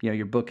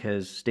 your book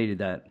has stated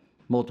that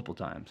multiple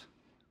times.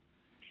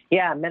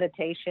 Yeah,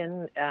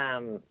 meditation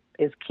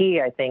is key,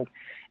 I think.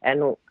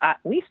 And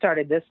we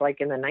started this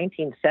like in the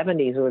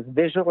 1970s. It was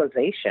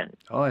visualization.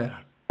 Oh, yeah.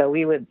 So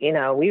we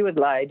would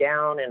lie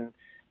down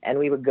and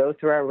we would go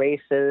through our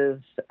races,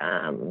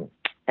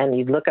 and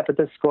you'd look up at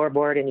the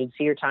scoreboard and you'd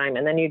see your time,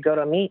 and then you'd go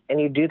to a meet and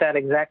you'd do that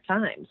exact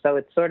time. So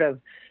it's sort of,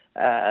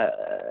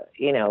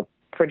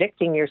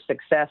 predicting your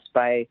success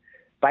by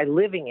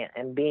living it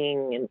and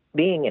being in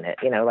it,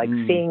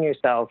 seeing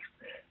yourself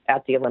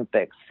at the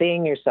Olympics,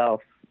 seeing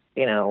yourself,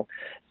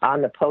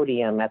 on the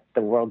podium at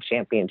the World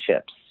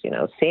Championships,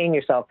 seeing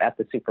yourself at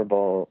the Super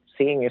Bowl,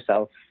 seeing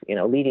yourself,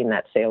 leading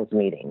that sales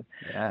meeting.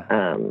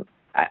 Yeah.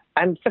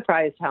 I'm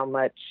surprised how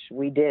much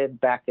we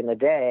did back in the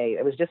day.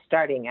 It was just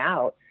starting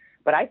out,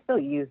 but I still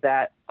use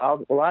that a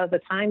lot of the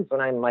times when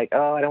I'm like,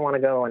 oh, I don't want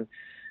to go and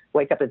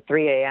wake up at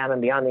 3 a.m.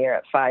 and be on the air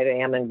at 5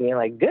 a.m. and be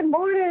like, good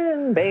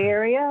morning, Bay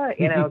Area,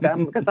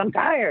 because I'm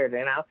tired,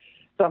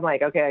 So I'm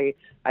like, okay,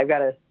 I've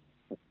got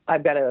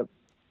to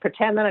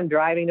pretend that I'm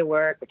driving to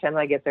work, pretend that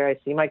I get there, I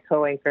see my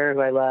co-anchor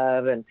who I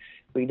love, and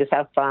we just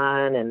have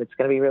fun, and it's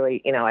going to be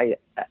really, I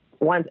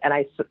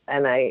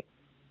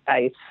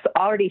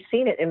already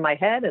seen it in my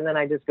head, and then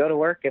I just go to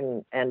work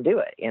and do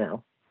it,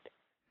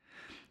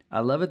 I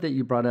love it that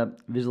you brought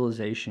up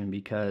visualization,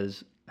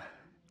 because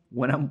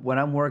when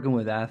I'm working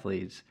with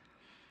athletes,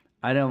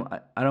 I try to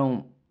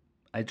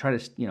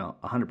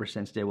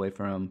 100% stay away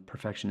from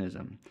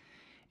perfectionism,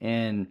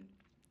 and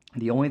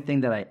the only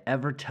thing that I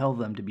ever tell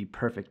them to be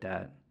perfect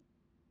at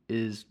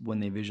is when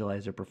they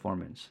visualize their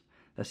performance.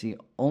 That's the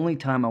only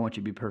time I want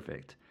you to be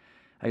perfect.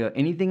 I go,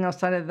 anything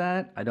outside of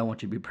that, I don't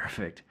want you to be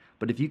perfect.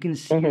 But if you can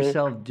see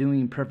yourself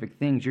doing perfect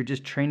things, you're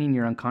just training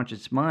your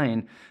unconscious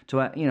mind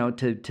to,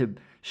 to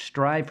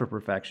strive for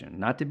perfection,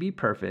 not to be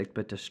perfect,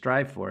 but to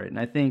strive for it. And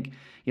I think,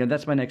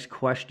 that's my next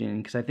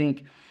question, because I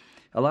think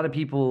a lot of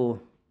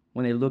people,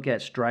 when they look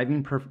at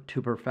striving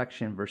to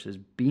perfection versus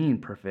being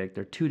perfect,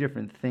 they're two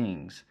different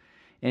things.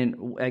 And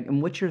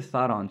what's your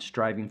thought on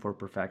striving for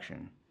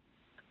perfection?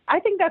 I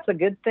think that's a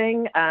good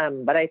thing,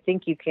 but I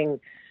think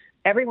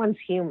everyone's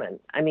human.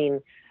 I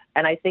mean,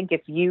 and I think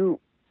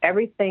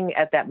everything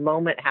at that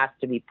moment has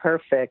to be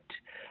perfect,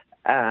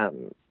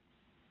 and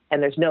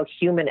there's no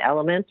human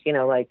element,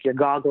 like your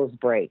goggles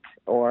break,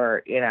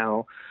 or, I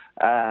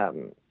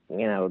don't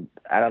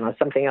know,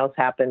 something else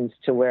happens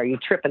to where you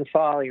trip and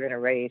fall, you're in a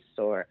race,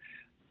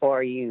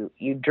 or you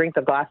drink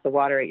a glass of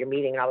water at your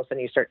meeting and all of a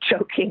sudden you start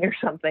choking or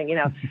something.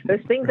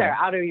 Those things that are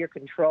out of your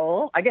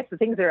control. I guess the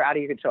things that are out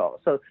of your control.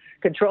 So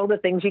control the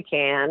things you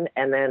can,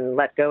 and then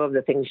let go of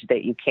the things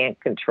that you can't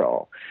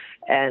control.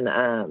 And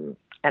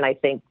I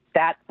think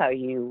that's how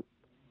you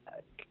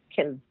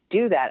can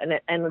do that.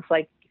 And it's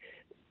like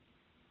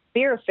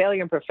fear of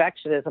failure and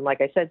perfectionism,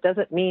 like I said,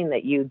 doesn't mean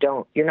that you're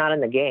not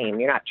in the game.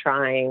 You're not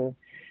trying.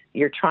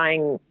 You're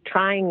trying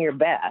your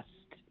best.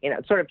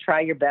 Sort of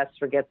try your best,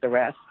 forget the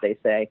rest, they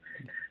say.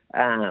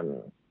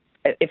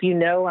 If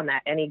on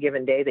that any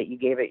given day that you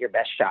gave it your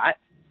best shot,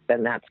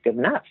 then that's good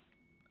enough.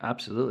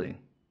 Absolutely.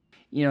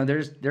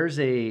 There's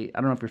I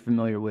don't know if you're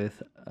familiar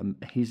with,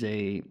 he's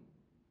a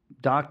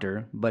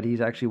doctor, but he's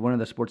actually one of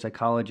the sports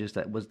psychologists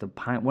that was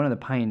one of the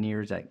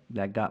pioneers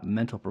that got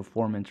mental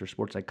performance or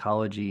sports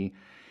psychology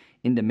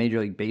into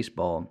Major League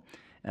Baseball.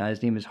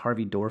 His name is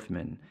Harvey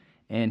Dorfman,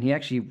 and he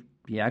actually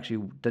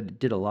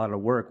did a lot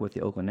of work with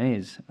the Oakland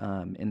A's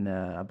in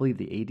I believe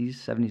the 80s,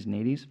 70s and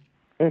 80s.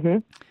 Mm-hmm.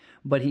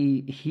 But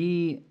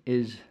he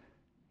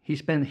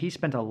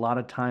spent a lot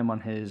of time on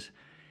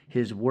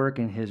his work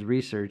and his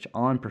research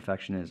on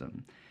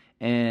perfectionism.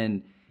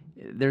 And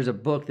there's a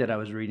book that I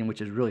was reading,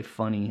 which is really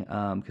funny,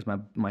 because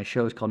my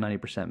show is called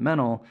 90%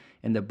 Mental,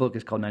 and the book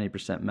is called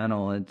 90%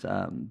 Mental. It's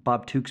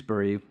Bob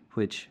Tewksbury,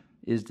 which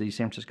is the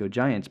San Francisco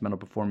Giants mental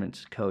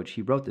performance coach.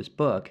 He wrote this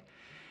book,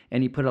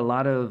 and he put a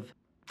lot of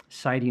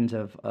sightings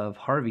of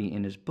Harvey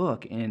in his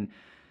book, and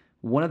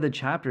one of the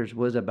chapters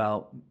was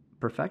about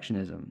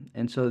perfectionism.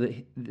 And so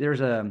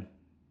there's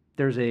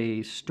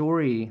a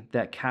story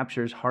that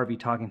captures Harvey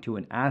talking to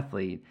an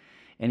athlete,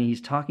 and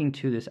he's talking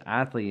to this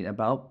athlete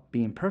about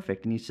being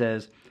perfect, and he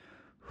says,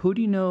 who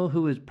do you know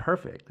who is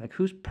perfect? Like,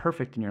 who's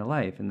perfect in your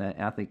life? And that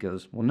athlete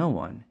goes, well, no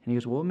one. And he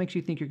goes, well, what makes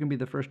you think you're going to be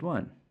the first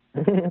one?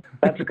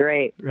 That's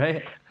great.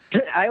 Right?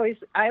 I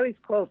always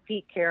quote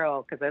Pete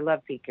Carroll, because I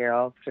love Pete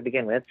Carroll to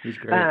begin with. He's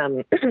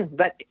great.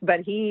 But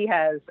he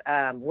has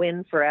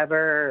Win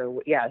Forever.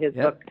 Yeah, his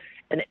book,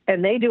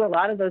 and they do a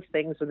lot of those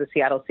things with the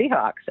Seattle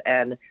Seahawks,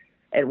 and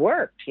it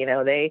worked.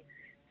 They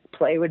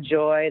play with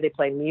joy, they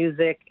play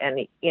music,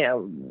 and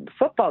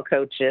football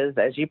coaches,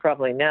 as you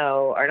probably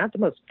know, are not the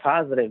most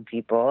positive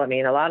people. I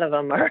mean, a lot of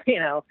them are,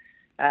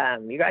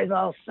 you guys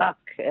all suck,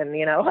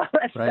 and all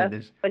that stuff.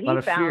 But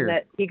he found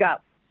that he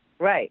got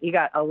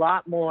a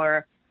lot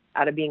more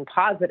out of being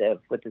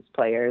positive with his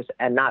players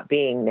and not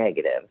being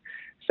negative.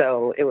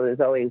 So it was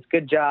always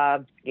good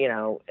job,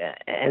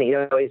 and he'd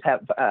always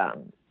have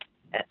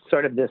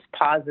sort of this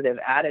positive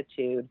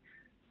attitude,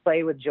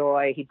 play with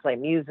joy. He'd play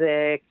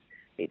music.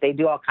 They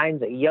do all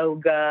kinds of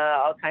yoga,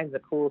 all kinds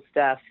of cool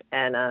stuff.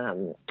 And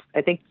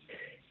I think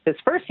this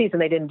first season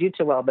they didn't do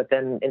too well, but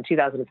then in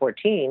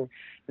 2014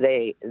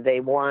 they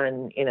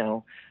won,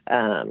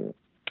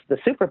 the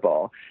Super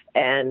Bowl.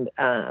 And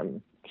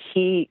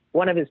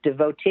one of his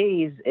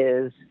devotees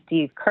is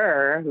Steve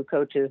Kerr, who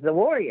coaches the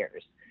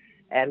Warriors.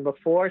 And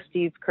before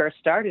Steve Kerr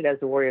started as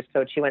the Warriors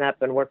coach, he went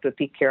up and worked with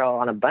Pete Carroll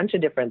on a bunch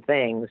of different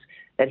things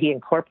that he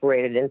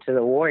incorporated into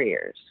the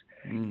Warriors.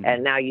 Mm.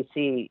 And now you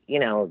see,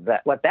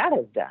 what that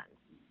has done.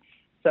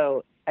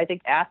 So I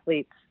think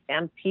athletes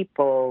and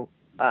people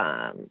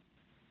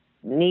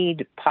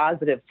need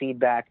positive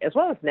feedback as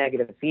well as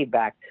negative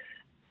feedback.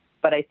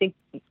 But I think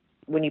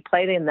when you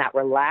play it in that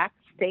relaxed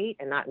state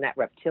and not in that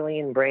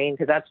reptilian brain,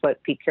 because that's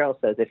what Pete Carroll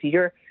says.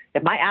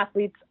 If my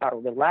athletes are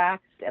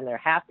relaxed and they're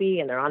happy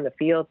and they're on the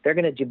field, they're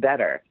going to do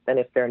better than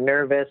if they're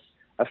nervous,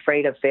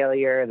 afraid of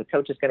failure. The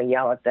coach is going to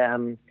yell at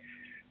them.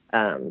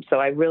 So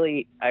I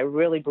really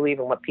believe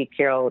in what Pete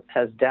Carroll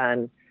has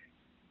done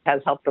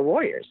has helped the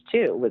Warriors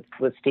too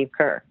with Steve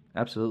Kerr.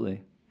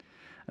 Absolutely.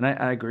 And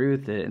I agree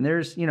with it. And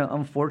there's,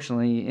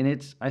 unfortunately,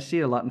 and I see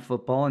it a lot in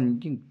football,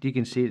 and you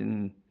can see it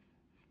in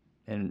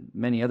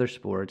many other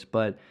sports,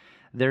 but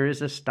there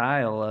is a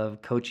style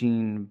of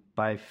coaching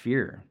by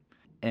fear,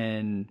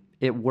 and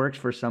it works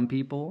for some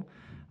people,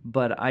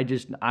 but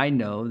I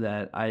know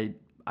that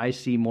I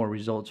see more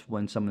results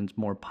when someone's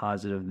more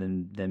positive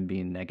than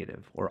being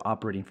negative or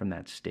operating from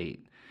that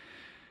state.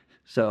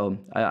 So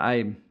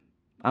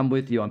I'm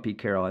with you on Pete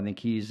Carroll. I think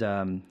he's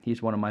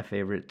one of my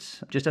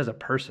favorites, just as a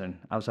person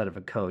outside of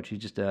a coach. He's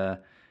just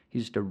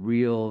He's just a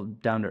real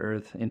down to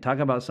earth. And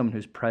talking about someone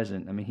who's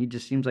present. I mean, he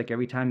just seems like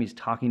every time he's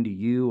talking to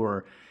you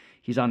or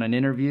he's on an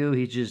interview,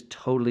 he's just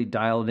totally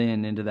dialed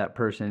in into that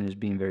person and is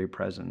being very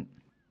present.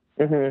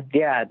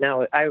 Yeah,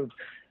 no,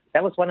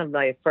 that was one of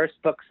my first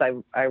books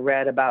I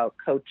read about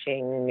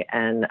coaching,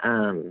 and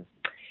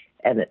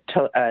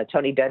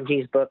Tony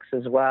Dungy's books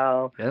as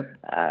well. Yep.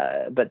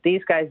 But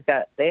these guys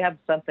they have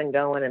something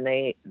going,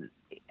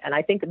 and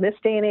I think in this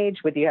day and age,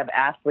 when you have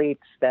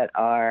athletes that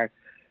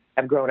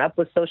have grown up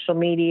with social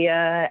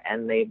media,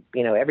 and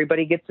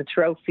everybody gets a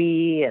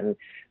trophy, and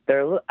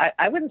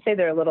I wouldn't say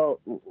they're a little,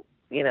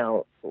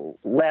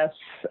 less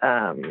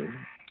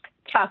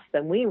tough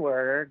than we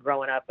were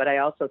growing up, but I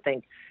also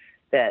think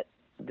that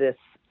this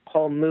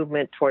whole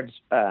movement towards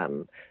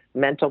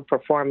mental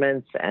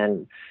performance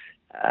and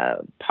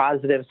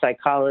positive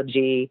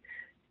psychology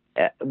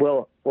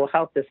will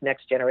help this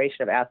next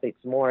generation of athletes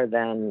more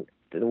than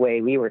the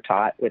way we were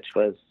taught, which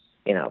was,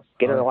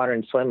 get in the water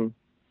and swim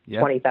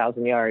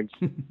 20,000 yards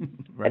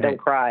right. and don't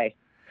cry.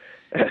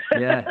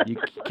 Yeah, you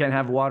can't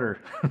have water,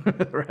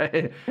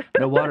 right?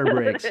 No water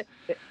breaks.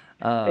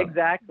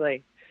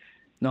 Exactly.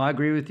 No, I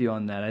agree with you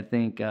on that. I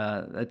think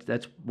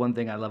that's one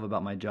thing I love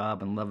about my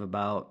job and love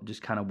about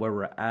just kind of where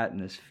we're at in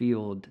this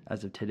field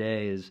as of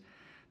today is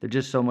there's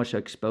just so much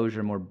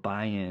exposure, more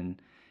buy-in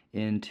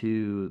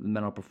into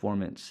mental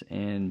performance.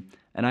 And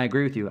I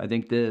agree with you. I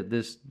think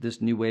this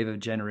new wave of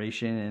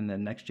generation and the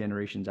next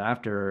generations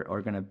after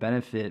are going to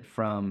benefit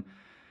from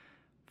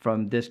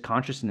this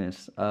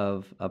consciousness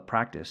of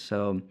practice.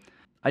 So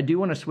I do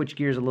want to switch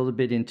gears a little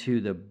bit into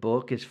the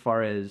book as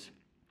far as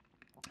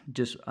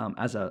just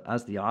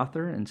as the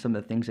author and some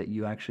of the things that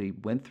you actually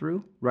went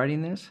through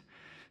writing this.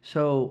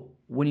 So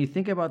when you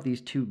think about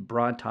these two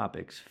broad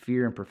topics,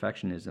 fear and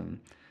perfectionism,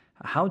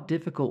 how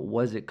difficult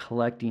was it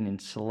collecting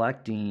and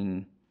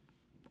selecting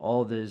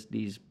all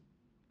these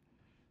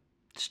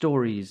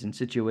stories and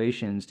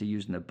situations to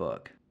use in the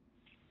book?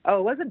 Oh,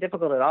 it wasn't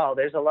difficult at all.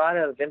 There's a lot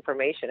of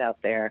information out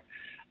there.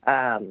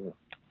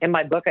 In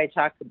my book, I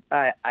saw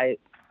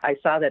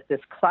that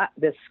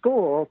this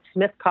school,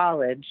 Smith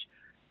College,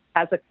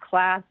 has a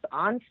class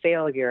on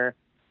failure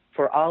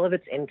for all of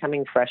its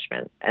incoming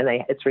freshmen. And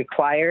it's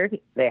required.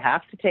 They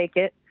have to take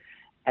it,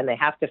 and they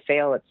have to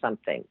fail at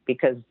something,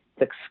 because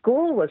the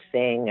school was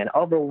seeing an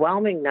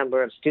overwhelming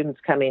number of students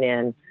coming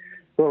in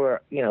who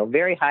were,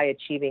 very high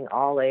achieving,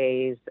 all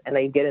A's, and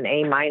they get an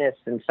A-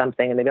 in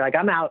something, and they'd be like,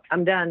 I'm out,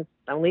 I'm done,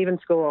 I'm leaving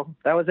school.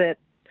 That was it.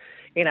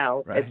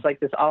 Right. It's like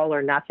this all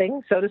or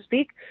nothing, so to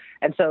speak.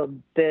 And so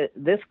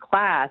this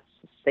class,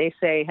 they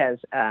say, has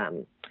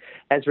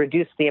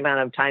reduced the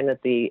amount of time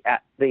that the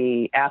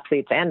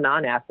athletes and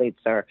non-athletes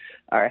are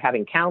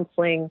having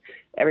counseling.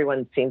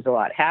 Everyone seems a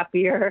lot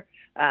happier.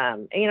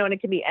 And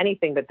it can be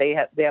anything, but they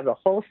have the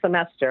whole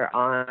semester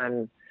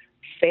on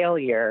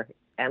failure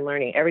and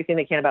learning everything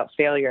they can about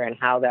failure and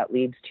how that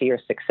leads to your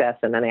success.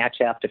 And then they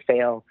actually have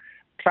to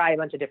try a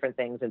bunch of different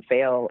things and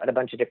fail at a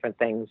bunch of different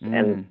things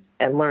and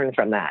learn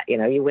from that.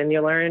 You win,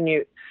 you learn,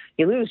 you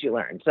lose, you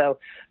learn. So,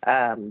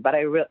 but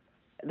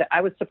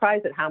I was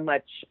surprised at how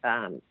much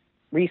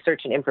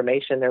research and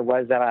information there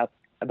was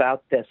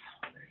about this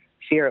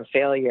fear of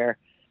failure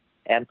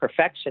and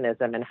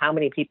perfectionism and how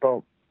many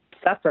people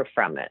suffer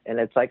from it. And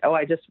it's like,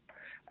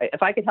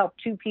 if I could help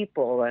two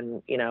people,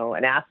 and,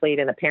 an athlete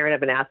and a parent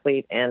of an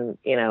athlete and,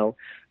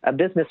 a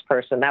business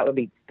person, that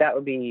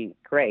would be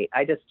great.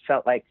 I just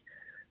felt like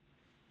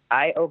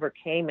I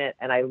overcame it,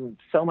 and I'm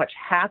so much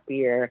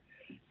happier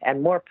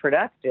and more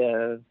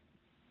productive.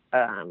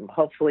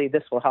 Hopefully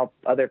this will help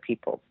other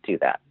people do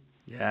that.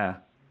 Yeah,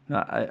 no,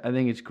 I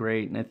think it's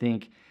great. And I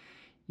think,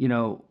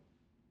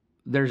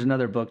 there's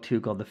another book too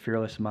called The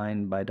Fearless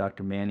Mind by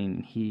Dr.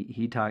 Manning. I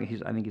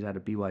think he's out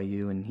of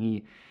BYU, and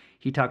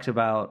he talks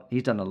about,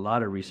 he's done a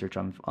lot of research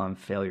on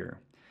failure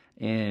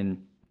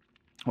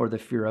or the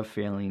fear of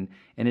failing.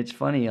 And it's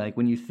funny, like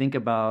when you think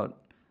about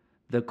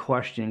the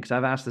question, because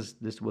I've asked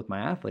this with my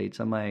athletes,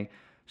 I'm like,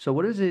 so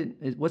what's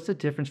the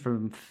difference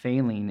from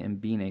failing and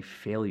being a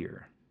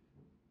failure?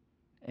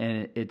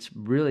 And it's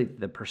really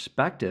the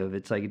perspective.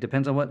 It's like, it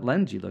depends on what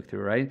lens you look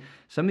through, right?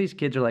 Some of these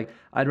kids are like,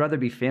 I'd rather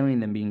be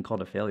failing than being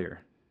called a failure.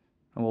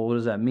 Well, what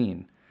does that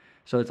mean?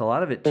 So it's a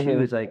lot of it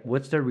too, is like,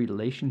 what's their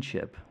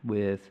relationship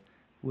with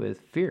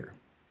fear,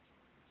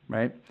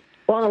 right?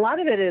 Well, and a lot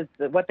of it is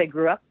what they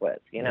grew up with.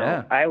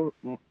 Yeah.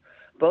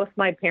 Both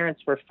my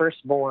parents were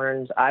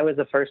firstborns. I was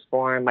a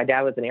firstborn. My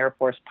dad was an Air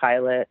Force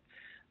pilot.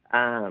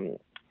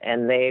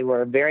 And they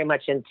were very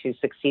much into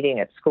succeeding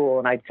at school.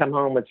 And I'd come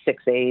home with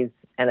 6 A's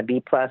and a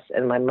B+,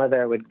 and my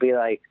mother would be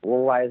like, well,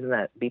 why isn't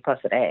that B+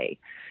 an A?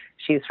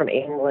 She's from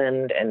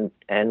England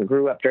and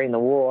grew up during the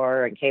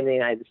war and came to the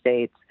United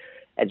States.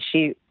 And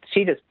she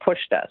just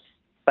pushed us.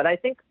 But I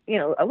think,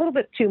 a little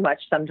bit too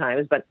much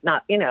sometimes, but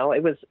not,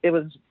 it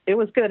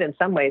was good in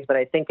some ways, but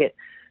I think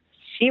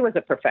she was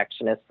a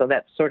perfectionist, so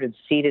that sort of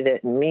seeded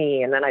it in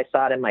me. And then I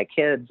saw it in my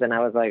kids, and I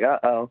was like,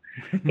 uh-oh,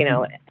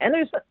 and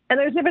there's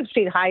a difference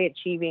between high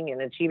achieving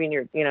and achieving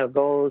your,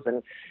 goals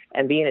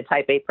and being a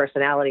type A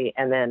personality.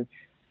 And then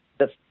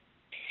the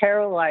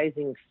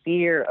paralyzing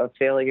fear of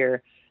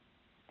failure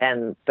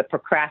and the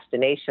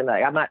procrastination.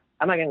 Like, I'm not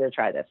going to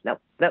try this. Nope,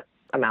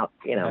 I'm out.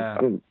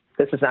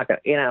 This is not going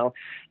to,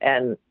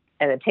 and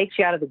it takes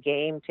you out of the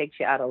game, takes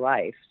you out of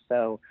life.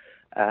 So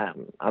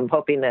I'm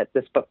hoping that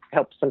this book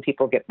helps some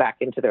people get back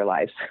into their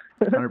lives.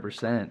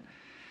 100%.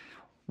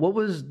 What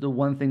was the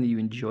one thing that you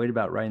enjoyed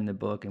about writing the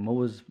book, and what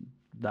was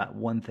that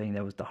one thing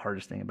that was the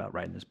hardest thing about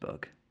writing this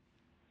book?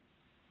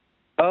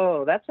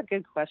 Oh, that's a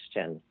good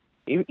question.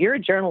 You're a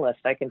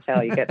journalist. I can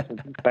tell you get some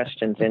good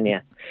questions in you.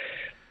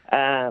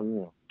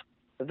 The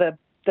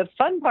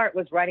fun part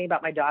was writing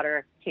about my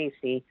daughter,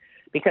 Casey,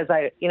 because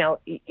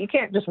you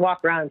can't just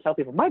walk around and tell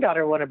people, my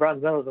daughter won a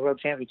bronze medal at the World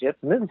Championships,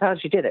 and this is how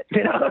she did it.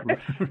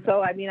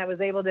 So, I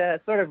was able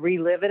to sort of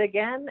relive it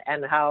again,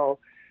 and how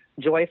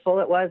joyful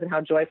it was, and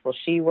how joyful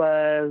she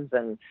was,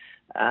 and,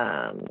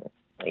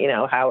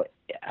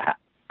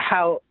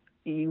 how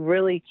you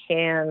really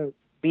can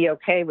be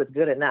okay with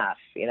good enough.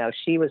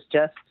 She was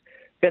just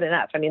good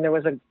enough. There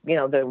was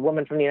the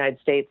woman from the United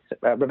States,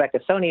 Rebecca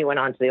Soni, went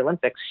on to the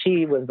Olympics.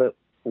 She was the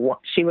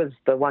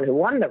one who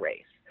won the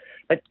race.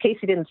 But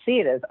Casey didn't see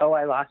it as,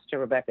 I lost to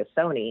Rebecca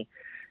Soni.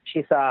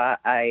 She saw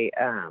I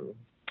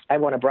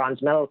won a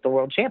bronze medal at the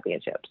World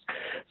Championships.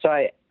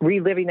 So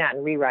reliving that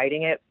and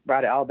rewriting it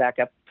brought it all back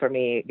up for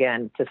me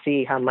again, to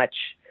see how much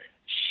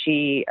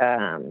she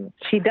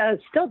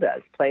still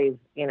does, plays,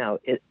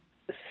 it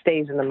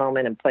stays in the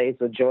moment and plays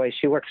with joy.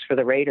 She works for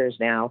the Raiders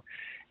now,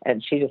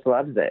 and she just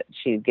loves it.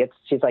 She's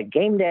like,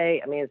 game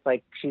day. It's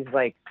like, she's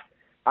like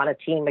on a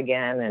team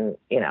again, and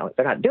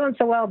they're not doing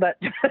so well, but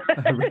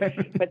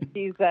but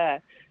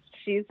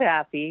she's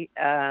happy.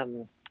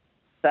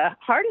 The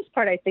hardest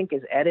part, I think,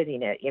 is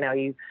editing it.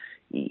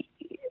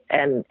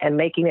 And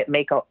making it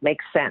make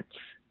sense.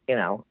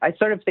 I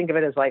sort of think of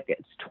it as like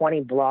it's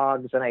 20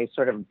 blogs, and I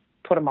sort of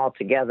put them all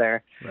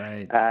together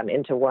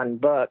into one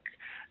book.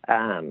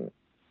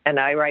 And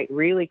I write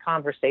really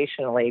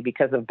conversationally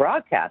because of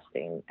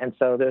broadcasting. And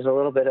so there's a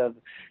little bit of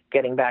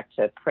getting back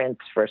to print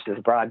versus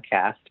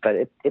broadcast.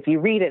 But if you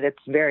read it,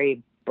 it's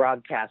very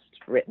broadcast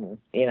written.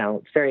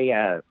 It's very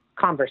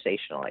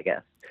conversational, I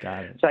guess.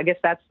 Got it. So I guess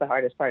that's the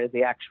hardest part, is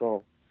the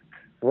actual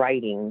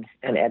writing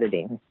and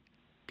editing.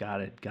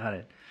 Got it.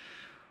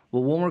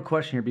 Well, one more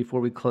question here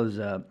before we close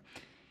up.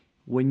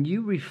 When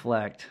you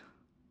reflect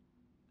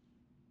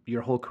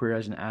your whole career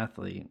as an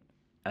athlete,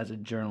 as a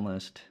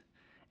journalist,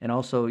 and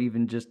also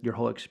even just your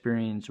whole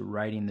experience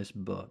writing this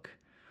book,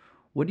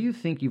 what do you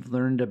think you've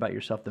learned about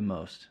yourself the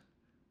most?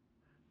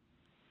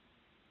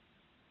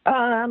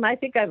 I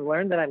think I've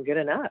learned that I'm good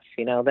enough,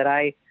 that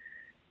I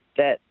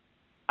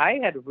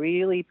had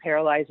really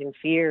paralyzing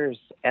fears,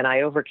 and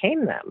I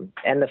overcame them.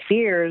 And the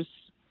fears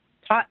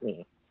taught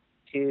me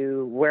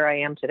to where I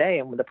am today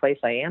and the place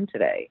I am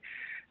today.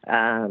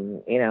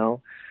 I've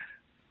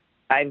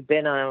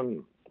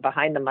been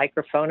behind the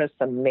microphone of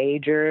some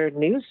major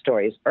news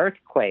stories,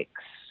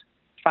 earthquakes,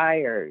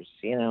 fires,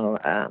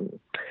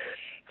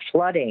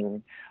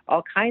 flooding,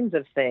 all kinds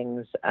of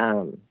things.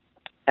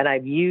 And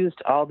I've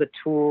used all the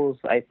tools,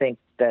 I think,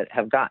 that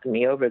have gotten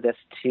me over this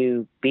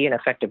to be an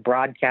effective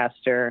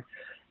broadcaster,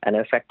 an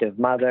effective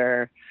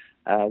mother,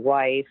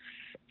 wife,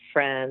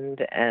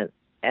 friend. And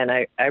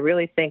I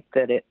really think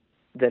that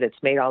it's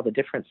made all the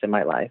difference in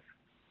my life.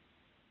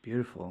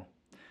 Beautiful.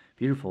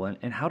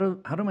 And how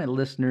do my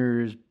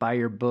listeners buy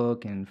your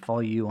book and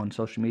follow you on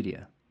social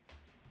media?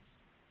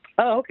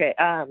 Oh, okay.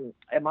 I'm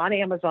on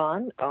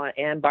Amazon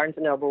and Barnes &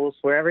 Nobles,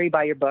 wherever you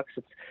buy your books.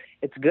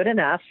 It's good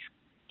enough.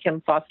 Kim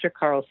Foster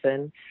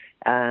Carlson.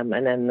 And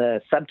then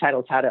the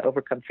subtitle's How to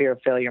Overcome Fear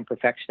of Failure and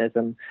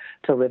Perfectionism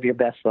to Live Your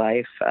Best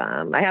Life.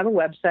 I have a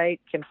website,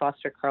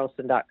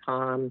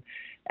 KimFosterCarlson.com,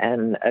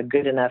 and a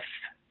Good Enough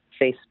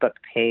Facebook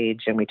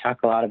page, and we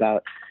talk a lot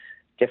about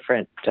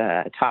different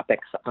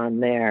topics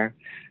on there.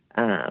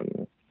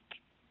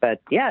 But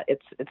yeah,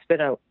 it's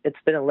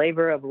been a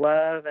labor of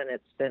love, and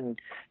it's been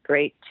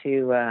great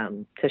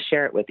to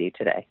share it with you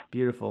today.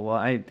 Beautiful. Well,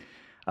 I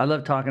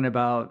love talking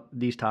about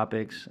these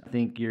topics. I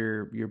think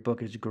your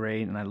book is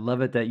great, and I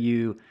love it that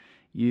you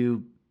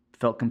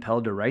felt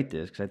compelled to write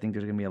this, because I think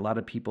there's going to be a lot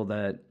of people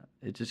that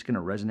it's just going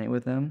to resonate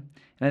with them.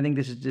 And I think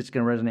this is just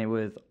going to resonate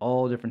with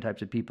all different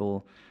types of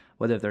people,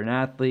 whether they're an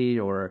athlete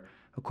or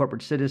a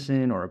corporate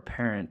citizen or a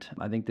parent.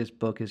 I think this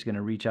book is going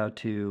to reach out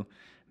to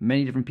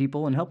many different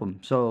people and help them.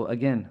 So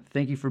again,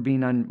 thank you for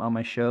being on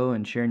my show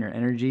and sharing your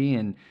energy,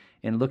 and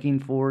looking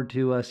forward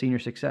to seeing your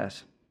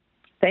success.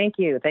 Thank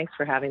you. Thanks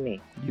for having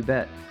me. You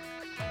bet.